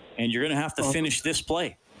 and you're going to have to finish this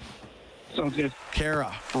play. Sounds good.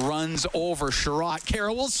 Kara runs over Sherratt.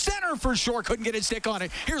 Kara will center for sure. Couldn't get his stick on it.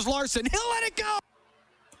 Here's Larson. He'll let it go.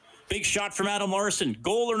 Big shot from Adam Larson.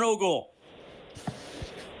 Goal or no goal?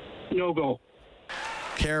 No goal.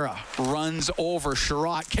 Kara runs over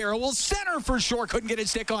Sherratt. Kara will center for sure. Couldn't get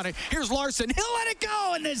his stick on it. Here's Larson. He'll let it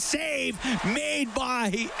go. And the save made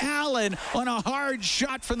by Allen on a hard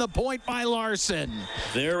shot from the point by Larson.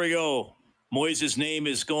 There we go. Moise's name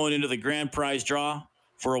is going into the grand prize draw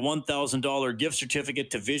for a $1,000 gift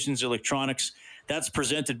certificate to Visions Electronics. That's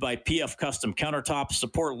presented by PF Custom Countertops.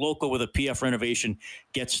 Support local with a PF renovation.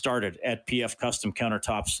 Get started at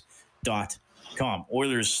pfcustomcountertops.com.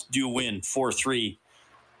 Oilers do win 4-3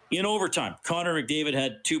 in overtime. Connor McDavid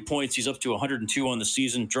had 2 points. He's up to 102 on the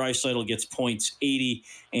season. Draisaitl gets points 80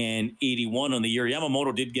 and 81 on the year.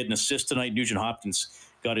 Yamamoto did get an assist tonight. Nugent Hopkins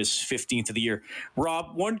got his 15th of the year.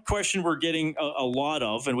 Rob, one question we're getting a lot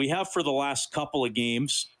of, and we have for the last couple of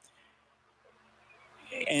games,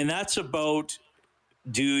 and that's about,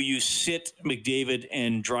 do you sit McDavid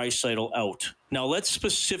and Draisaitl out? Now, let's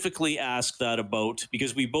specifically ask that about,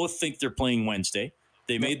 because we both think they're playing Wednesday.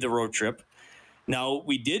 They made the road trip. Now,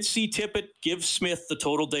 we did see Tippett give Smith the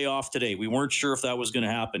total day off today. We weren't sure if that was going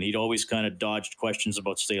to happen. He'd always kind of dodged questions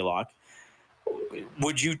about Stalock.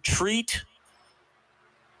 Would you treat...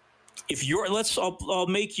 I'll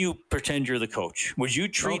make you pretend you're the coach. Would you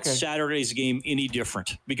treat Saturday's game any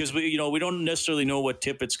different? Because we don't necessarily know what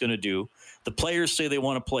Tippett's going to do. The players say they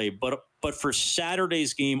want to play, but for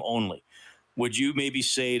Saturday's game only, would you maybe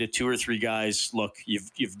say to 2 or 3 guys, look,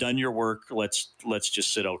 you've done your work. Let's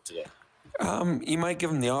just sit out today. You might give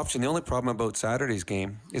them the option. The only problem about Saturday's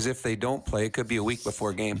game is if they don't play, it could be a week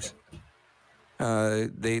before games.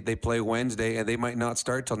 They play Wednesday and they might not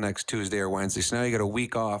start till next Tuesday or Wednesday. So now you got a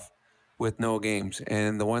week off with no games.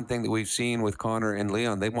 And the one thing that we've seen with Connor and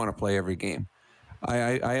Leon, they want to play every game.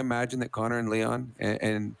 I imagine that Connor and Leon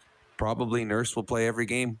and probably Nurse will play every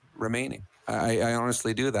game remaining. I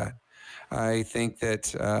honestly do that. I think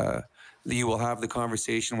that you will have the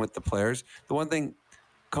conversation with the players. The one thing,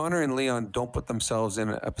 Connor and Leon don't put themselves in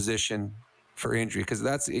a position for injury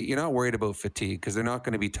because you're not worried about fatigue because they're not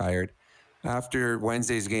going to be tired. After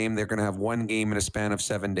Wednesday's game, they're going to have one game in a span of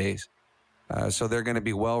 7 days. So they're going to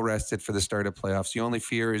be well rested for the start of playoffs. The only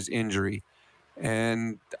fear is injury.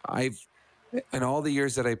 And in all the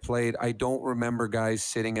years that I played, I don't remember guys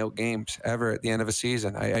sitting out games ever at the end of a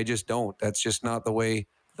season. I just don't. That's just not the way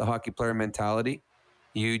the hockey player mentality.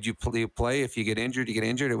 You play. If you get injured, you get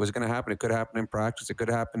injured. It was going to happen. It could happen in practice. It could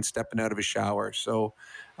happen stepping out of a shower. So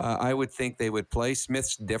I would think they would play.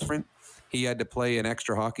 Smith's different. He had to play an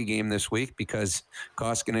extra hockey game this week because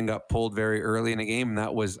Koskinen got pulled very early in the game, and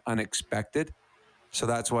that was unexpected. So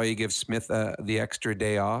that's why you give Smith the extra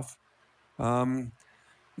day off. So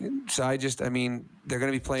they're going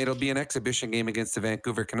to be playing. It'll be an exhibition game against the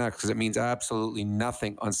Vancouver Canucks because it means absolutely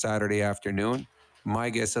nothing on Saturday afternoon. My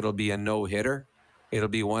guess it'll be a no-hitter. It'll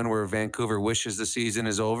be one where Vancouver wishes the season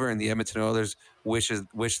is over and the Edmonton Oilers wish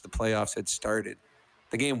the playoffs had started.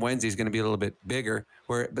 The game Wednesday is going to be a little bit bigger.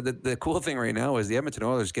 But the cool thing right now is the Edmonton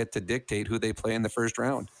Oilers get to dictate who they play in the first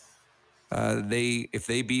round. If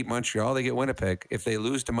they beat Montreal, they get Winnipeg. If they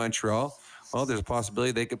lose to Montreal, well, there's a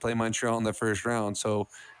possibility they could play Montreal in the first round. So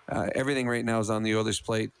everything right now is on the Oilers'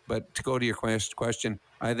 plate. But to go to your question,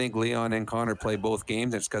 I think Leon and Connor play both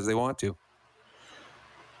games. It's because they want to.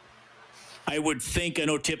 I would think, I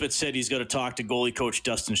know Tippett said he's got to talk to goalie coach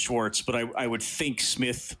Dustin Schwartz, but I would think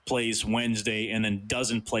Smith plays Wednesday and then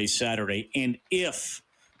doesn't play Saturday. And if,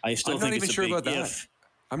 I still think it's a big if.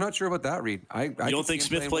 I'm not sure about that, Reed. You don't think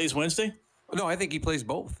Smith plays Wednesday? No, I think he plays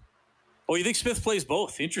both. Oh, you think Smith plays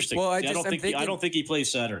both? Interesting. Well, I don't think he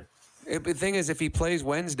plays Saturday. The thing is, if he plays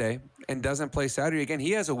Wednesday and doesn't play Saturday again,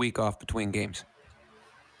 he has a week off between games.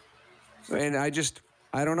 And I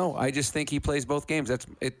don't know. I just think he plays both games.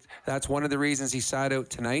 That's one of the reasons he sat out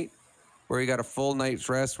tonight, where he got a full night's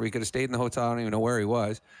rest, where he could have stayed in the hotel. I don't even know where he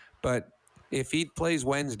was. But if he plays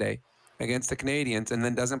Wednesday against the Canadiens and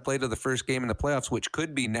then doesn't play to the first game in the playoffs, which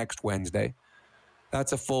could be next Wednesday,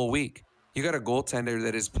 that's a full week. You got a goaltender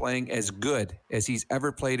that is playing as good as he's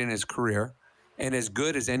ever played in his career and as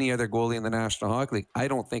good as any other goalie in the National Hockey League. I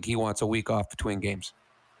don't think he wants a week off between games.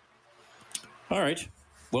 All right.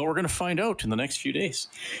 Well, we're going to find out in the next few days.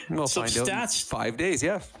 We'll find out in 5 days,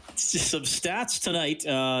 yeah. Some stats tonight.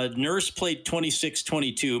 Nurse played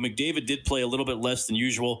 26-22. McDavid did play a little bit less than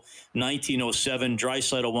usual, 19:07.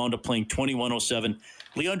 Draisaitl wound up playing 21:07.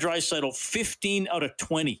 Leon Draisaitl, 15 out of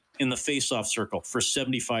 20 in the faceoff circle for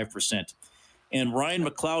 75%. And Ryan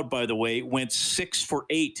McLeod, by the way, went 6 for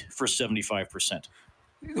 8 for 75%.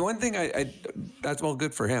 The one thing that's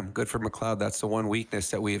good for him, good for McLeod. That's the one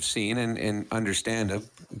weakness that we have seen and understand of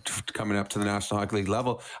coming up to the National Hockey League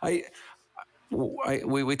level.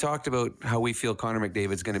 We talked about how we feel Connor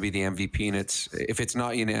McDavid's going to be the MVP, and if it's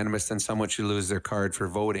not unanimous, then someone should lose their card for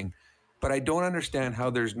voting. But I don't understand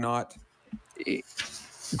how there's not.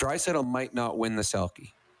 Draisaitl might not win the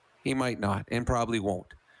Selke. He might not, and probably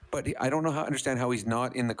won't. But I don't understand how he's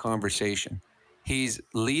not in the conversation. He's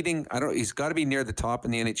leading. He's got to be near the top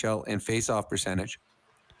in the NHL in face-off percentage.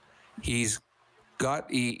 He's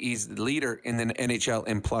the leader in the NHL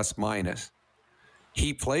in plus minus.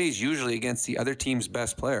 He plays usually against the other team's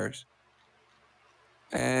best players.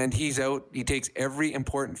 And he's out. He takes every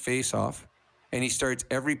important face-off, and he starts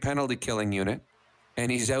every penalty killing unit.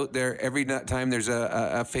 And he's out there every time there's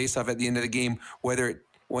a face-off at the end of the game,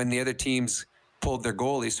 when the other teams pulled their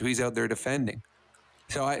goalies, so he's out there defending.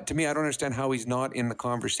 So to me, I don't understand how he's not in the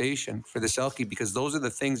conversation for the Selke, because those are the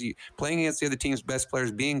things playing against the other team's best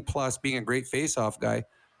players, being a great face-off guy.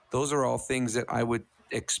 Those are all things that I would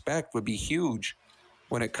expect would be huge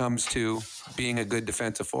when it comes to being a good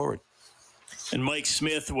defensive forward. And Mike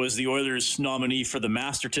Smith was the Oilers nominee for the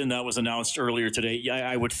Masterton. That was announced earlier today. Yeah,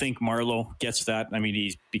 I would think Marleau gets that. I mean,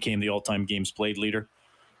 he became the all-time games played leader.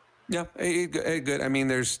 Yeah, good. I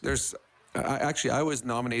mean, I was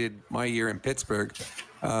nominated my year in Pittsburgh.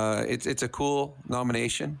 It's a cool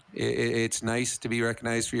nomination. It's nice to be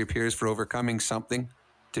recognized for your peers for overcoming something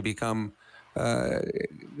to become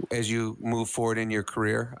as you move forward in your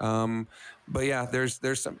career. But yeah, there's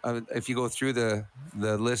some. If you go through the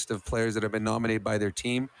list of players that have been nominated by their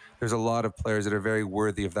team, there's a lot of players that are very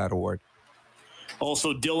worthy of that award.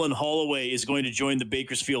 Also, Dylan Holloway is going to join the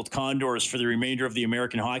Bakersfield Condors for the remainder of the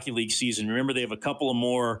American Hockey League season. Remember, they have a couple of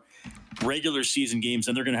more regular season games,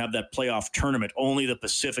 and they're going to have that playoff tournament. Only the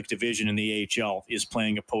Pacific Division in the AHL is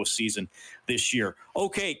playing a postseason this year.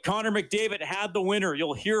 Okay, Connor McDavid had the winner.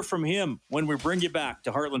 You'll hear from him when we bring you back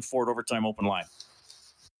to Heartland Ford Overtime Open Line.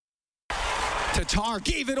 Tatar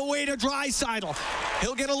gave it away to Draisaitl.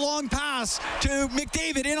 He'll get a long pass to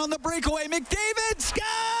McDavid in on the breakaway. McDavid scores!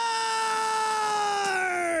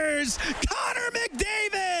 Connor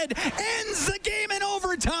McDavid ends the game in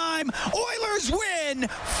overtime. Oilers win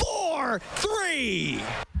 4-3.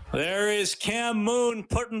 There is Cam Moon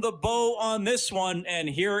putting the bow on this one, and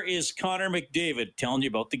here is Connor McDavid telling you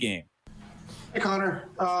about the game. Hey, Connor.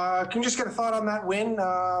 Can you just get a thought on that win?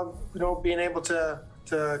 Being able to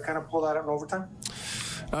kind of pull that out in overtime?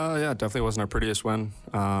 Yeah, definitely wasn't our prettiest win.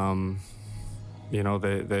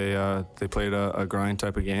 They played a grind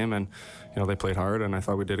type of game, and they played hard, and I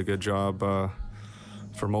thought we did a good job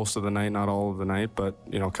for most of the night, not all of the night, but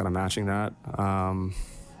kind of matching that.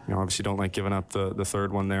 Obviously don't like giving up the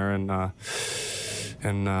third one there, and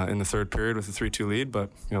in the third period with a 3-2 lead, but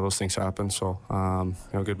those things happen. So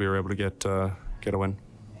good we were able to get a win.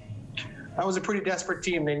 That was a pretty desperate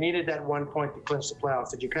team. They needed that 1 point to clinch the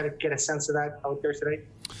playoffs. Did you kind of get a sense of that out there today?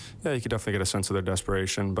 Yeah, you could definitely get a sense of their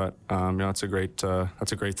desperation, but that's a great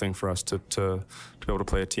thing for us to be able to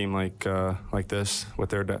play a team like this with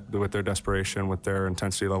their desperation, with their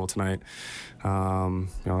intensity level tonight.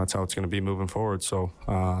 That's how it's going to be moving forward. So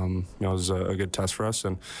it was a good test for us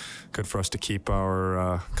and good for us to keep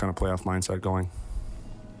our kind of playoff mindset going.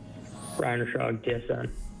 Brian Rashog, TSN.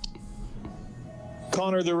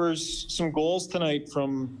 Connor, there was some goals tonight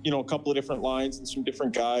from a couple of different lines and some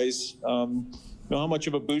different guys. how much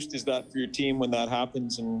of a boost is that for your team when that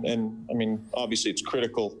happens? And I mean, obviously it's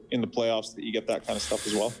critical in the playoffs that you get that kind of stuff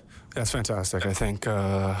as well. That's fantastic. I think,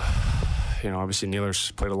 obviously Nealer's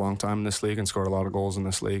played a long time in this league and scored a lot of goals in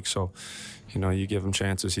this league. So, you give him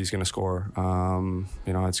chances, he's going to score.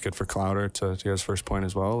 It's good for Clowder to get his first point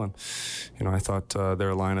as well. And, I thought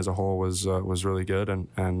their line as a whole was really good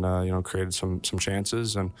and created some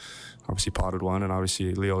chances and obviously potted one. And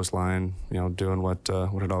obviously Leo's line, doing what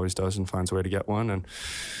it always does and finds a way to get one. And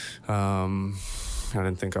I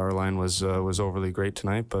didn't think our line was overly great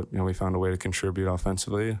tonight, but, we found a way to contribute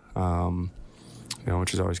offensively,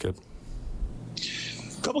 which is always good.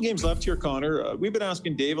 A couple games left here, Connor. We've been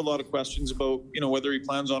asking Dave a lot of questions about, whether he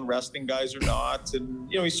plans on resting guys or not. And,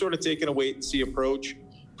 he's sort of taking a wait-and-see approach.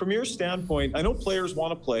 From your standpoint, I know players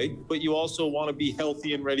want to play, but you also want to be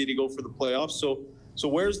healthy and ready to go for the playoffs. So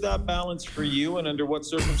where's that balance for you, and under what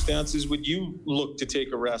circumstances would you look to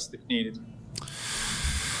take a rest if needed?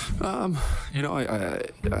 I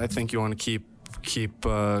think you want to keep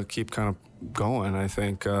kind of going. I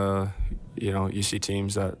think you see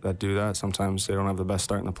teams that do that. Sometimes they don't have the best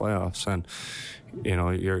start in the playoffs, and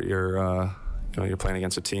you're playing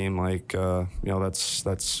against a team like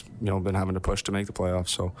that's been having to push to make the playoffs.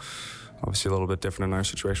 So obviously a little bit different in our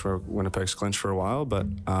situation where Winnipeg's clinched for a while, but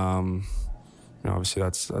obviously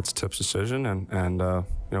that's Tip's decision, and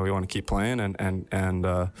we want to keep playing and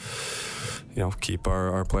keep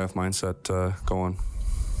our playoff mindset going.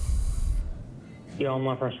 Guillaume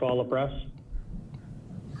Lafrancois, Press.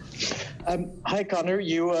 Hi, Connor.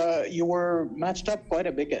 You were matched up quite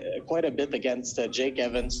a bit against Jake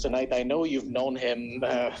Evans tonight. I know you've known him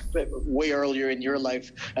way earlier in your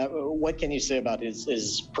life. What can you say about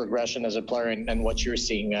his progression as a player and what you're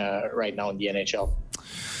seeing right now in the NHL?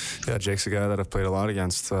 Yeah, Jake's a guy that I've played a lot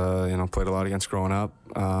against. Played a lot against growing up.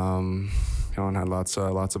 And had lots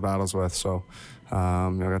of battles with. So.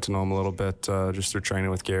 I got to know him a little bit just through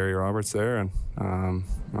training with Gary Roberts there, and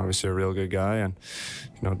obviously a real good guy, and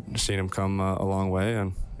seen him come a long way,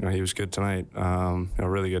 and he was good tonight,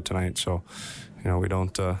 really good tonight. So I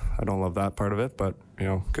don't love that part of it, but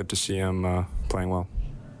good to see him playing well.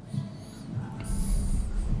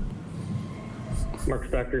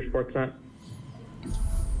 Mark Spector, Sportsnet.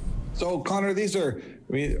 So, Connor,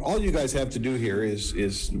 all you guys have to do here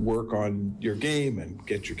is work on your game and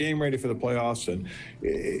get your game ready for the playoffs. And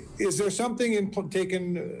is there something in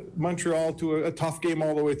taking Montreal to a tough game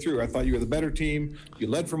all the way through? I thought you were the better team. You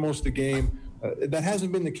led for most of the game. That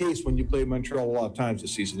hasn't been the case when you played Montreal a lot of times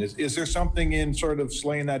this season. Is there something in sort of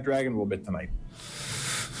slaying that dragon a little bit tonight?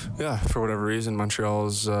 Yeah, for whatever reason,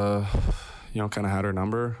 Montreal's kind of had her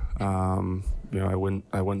number. I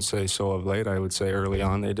wouldn't say so of late. I would say early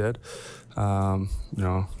on they did. They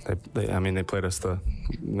played us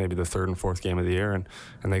maybe the third and fourth game of the year, and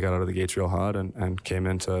they got out of the gates real hot and came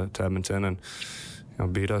into Edmonton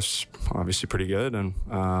and beat us obviously pretty good. And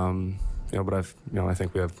but I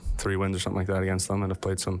think we have 3 wins or something like that against them, and have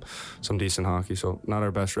played some decent hockey. So not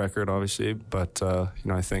our best record, obviously, but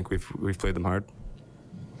I think we've played them hard.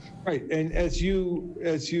 Right, and as you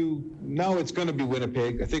now it's going to be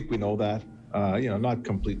Winnipeg. I think we know that. Not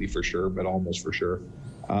completely for sure, but almost for sure.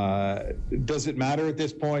 Does it matter at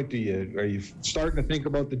this point? Are you starting to think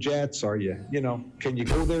about the Jets? Are you, can you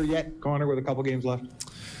go there yet, Connor, with a couple games left?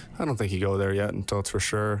 I don't think you go there yet until it's for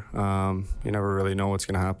sure. You never really know what's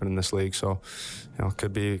going to happen in this league. So,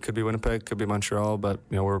 could be Winnipeg, could be Montreal, but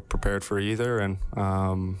we're prepared for either, and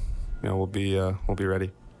we'll be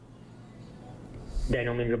ready.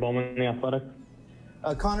 Daniel Ninja-Bowman, The Athletic.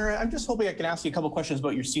 Connor, I'm just hoping I can ask you a couple questions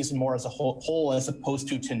about your season more as a whole as opposed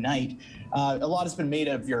to tonight. A lot has been made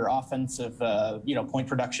of your offensive, point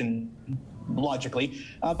production logically,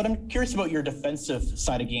 but I'm curious about your defensive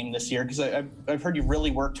side of game this year, because I've heard you really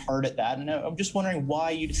worked hard at that, and I'm just wondering why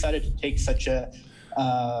you decided to take such a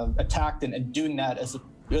tact and doing that as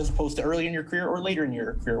opposed to early in your career or later in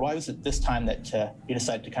your career. Why was it this time that you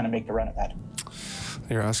decided to kind of make the run at that?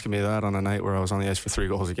 You're asking me that on a night where I was on the ice for 3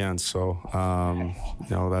 goals against. So,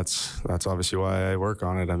 that's obviously why I work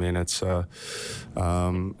on it. I mean, it's something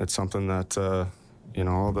that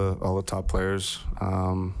all the top players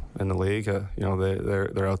in the league,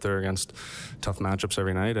 they're out there against tough matchups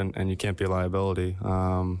every night, and you can't be a liability.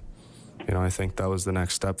 I think that was the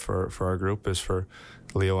next step for our group, is for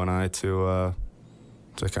Leo and I to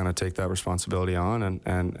kind of take that responsibility on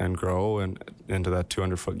and grow into that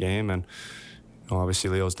 200-foot game. And obviously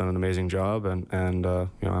Leo's done an amazing job, and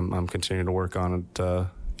I'm continuing to work on it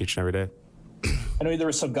each and every day. I know there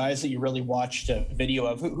were some guys that you really watched a video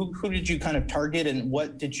of. Who did you kind of target, and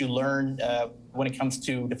what did you learn when it comes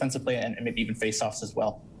to defensive play and maybe even face-offs as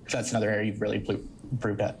well? Because that's another area you've really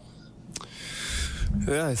improved at.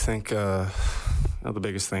 Yeah, I think the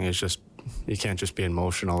biggest thing is just you can't just be in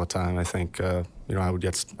motion all the time. I think I would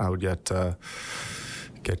get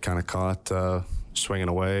kind of caught swinging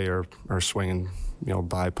away or swinging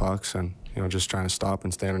by pucks, and just trying to stop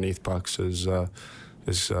and stay underneath pucks is kind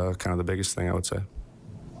of the biggest thing, I would say.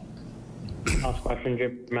 Last question,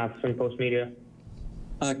 Jim Matheson, Post Media.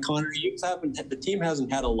 Connor, the team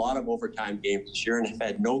hasn't had a lot of overtime games this year and have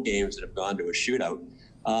had no games that have gone to a shootout.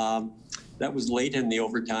 That was late in the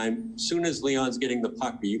overtime. As soon as Leon's getting the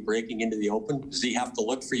puck, are you breaking into the open? Does he have to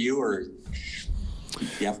look for you, or do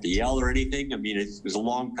you have to yell or anything? I mean, it was a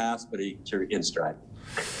long pass, but he sort of in stride.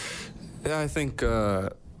 Yeah, I think,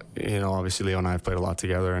 obviously Leo and I have played a lot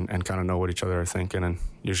together and kind of know what each other are thinking. And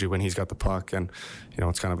usually when he's got the puck and,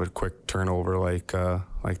 it's kind of a quick turnover like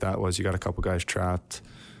that was, you got a couple guys trapped.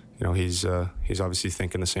 He's obviously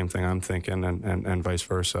thinking the same thing I'm thinking, and vice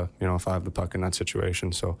versa, if I have the puck in that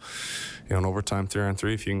situation. So, in overtime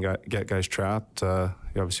 3-on-3, if you can get guys trapped, you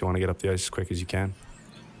obviously want to get up the ice as quick as you can.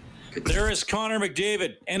 There is Connor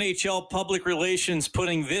McDavid, NHL Public Relations,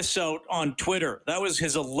 putting this out on Twitter. That was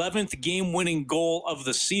his 11th game-winning goal of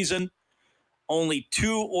the season. Only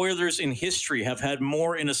 2 Oilers in history have had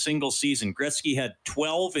more in a single season. Gretzky had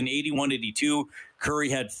 12 in 81-82. Curry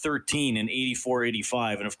had 13 in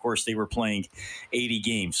 84-85. And, of course, they were playing 80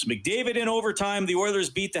 games. McDavid in overtime. The Oilers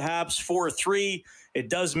beat the Habs 4-3. It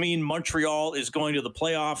does mean Montreal is going to the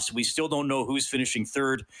playoffs. We still don't know who's finishing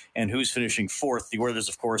third and who's finishing fourth. The Oilers,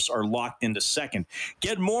 of course, are locked into second.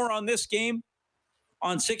 Get more on this game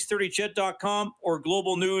on 630ched.com or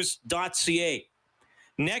globalnews.ca.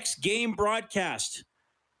 Next game broadcast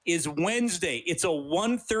is Wednesday. It's a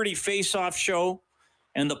 1:30 face-off show,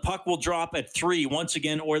 and the puck will drop at 3. Once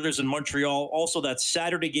again, Oilers in Montreal. Also, that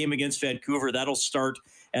Saturday game against Vancouver, that'll start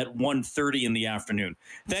at 1:30 in the afternoon.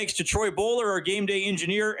 Thanks to Troy Bowler, our game day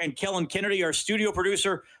engineer, and Kellen Kennedy, our studio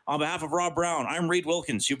producer. On behalf of Rob Brown, I'm Reed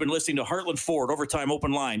Wilkins. You've been listening to Heartland Ford Overtime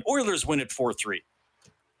Open Line. Oilers win at 4-3.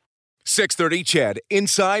 630 CHED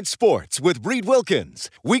Inside Sports with Reed Wilkins.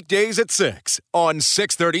 Weekdays at 6 on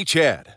 630 CHED.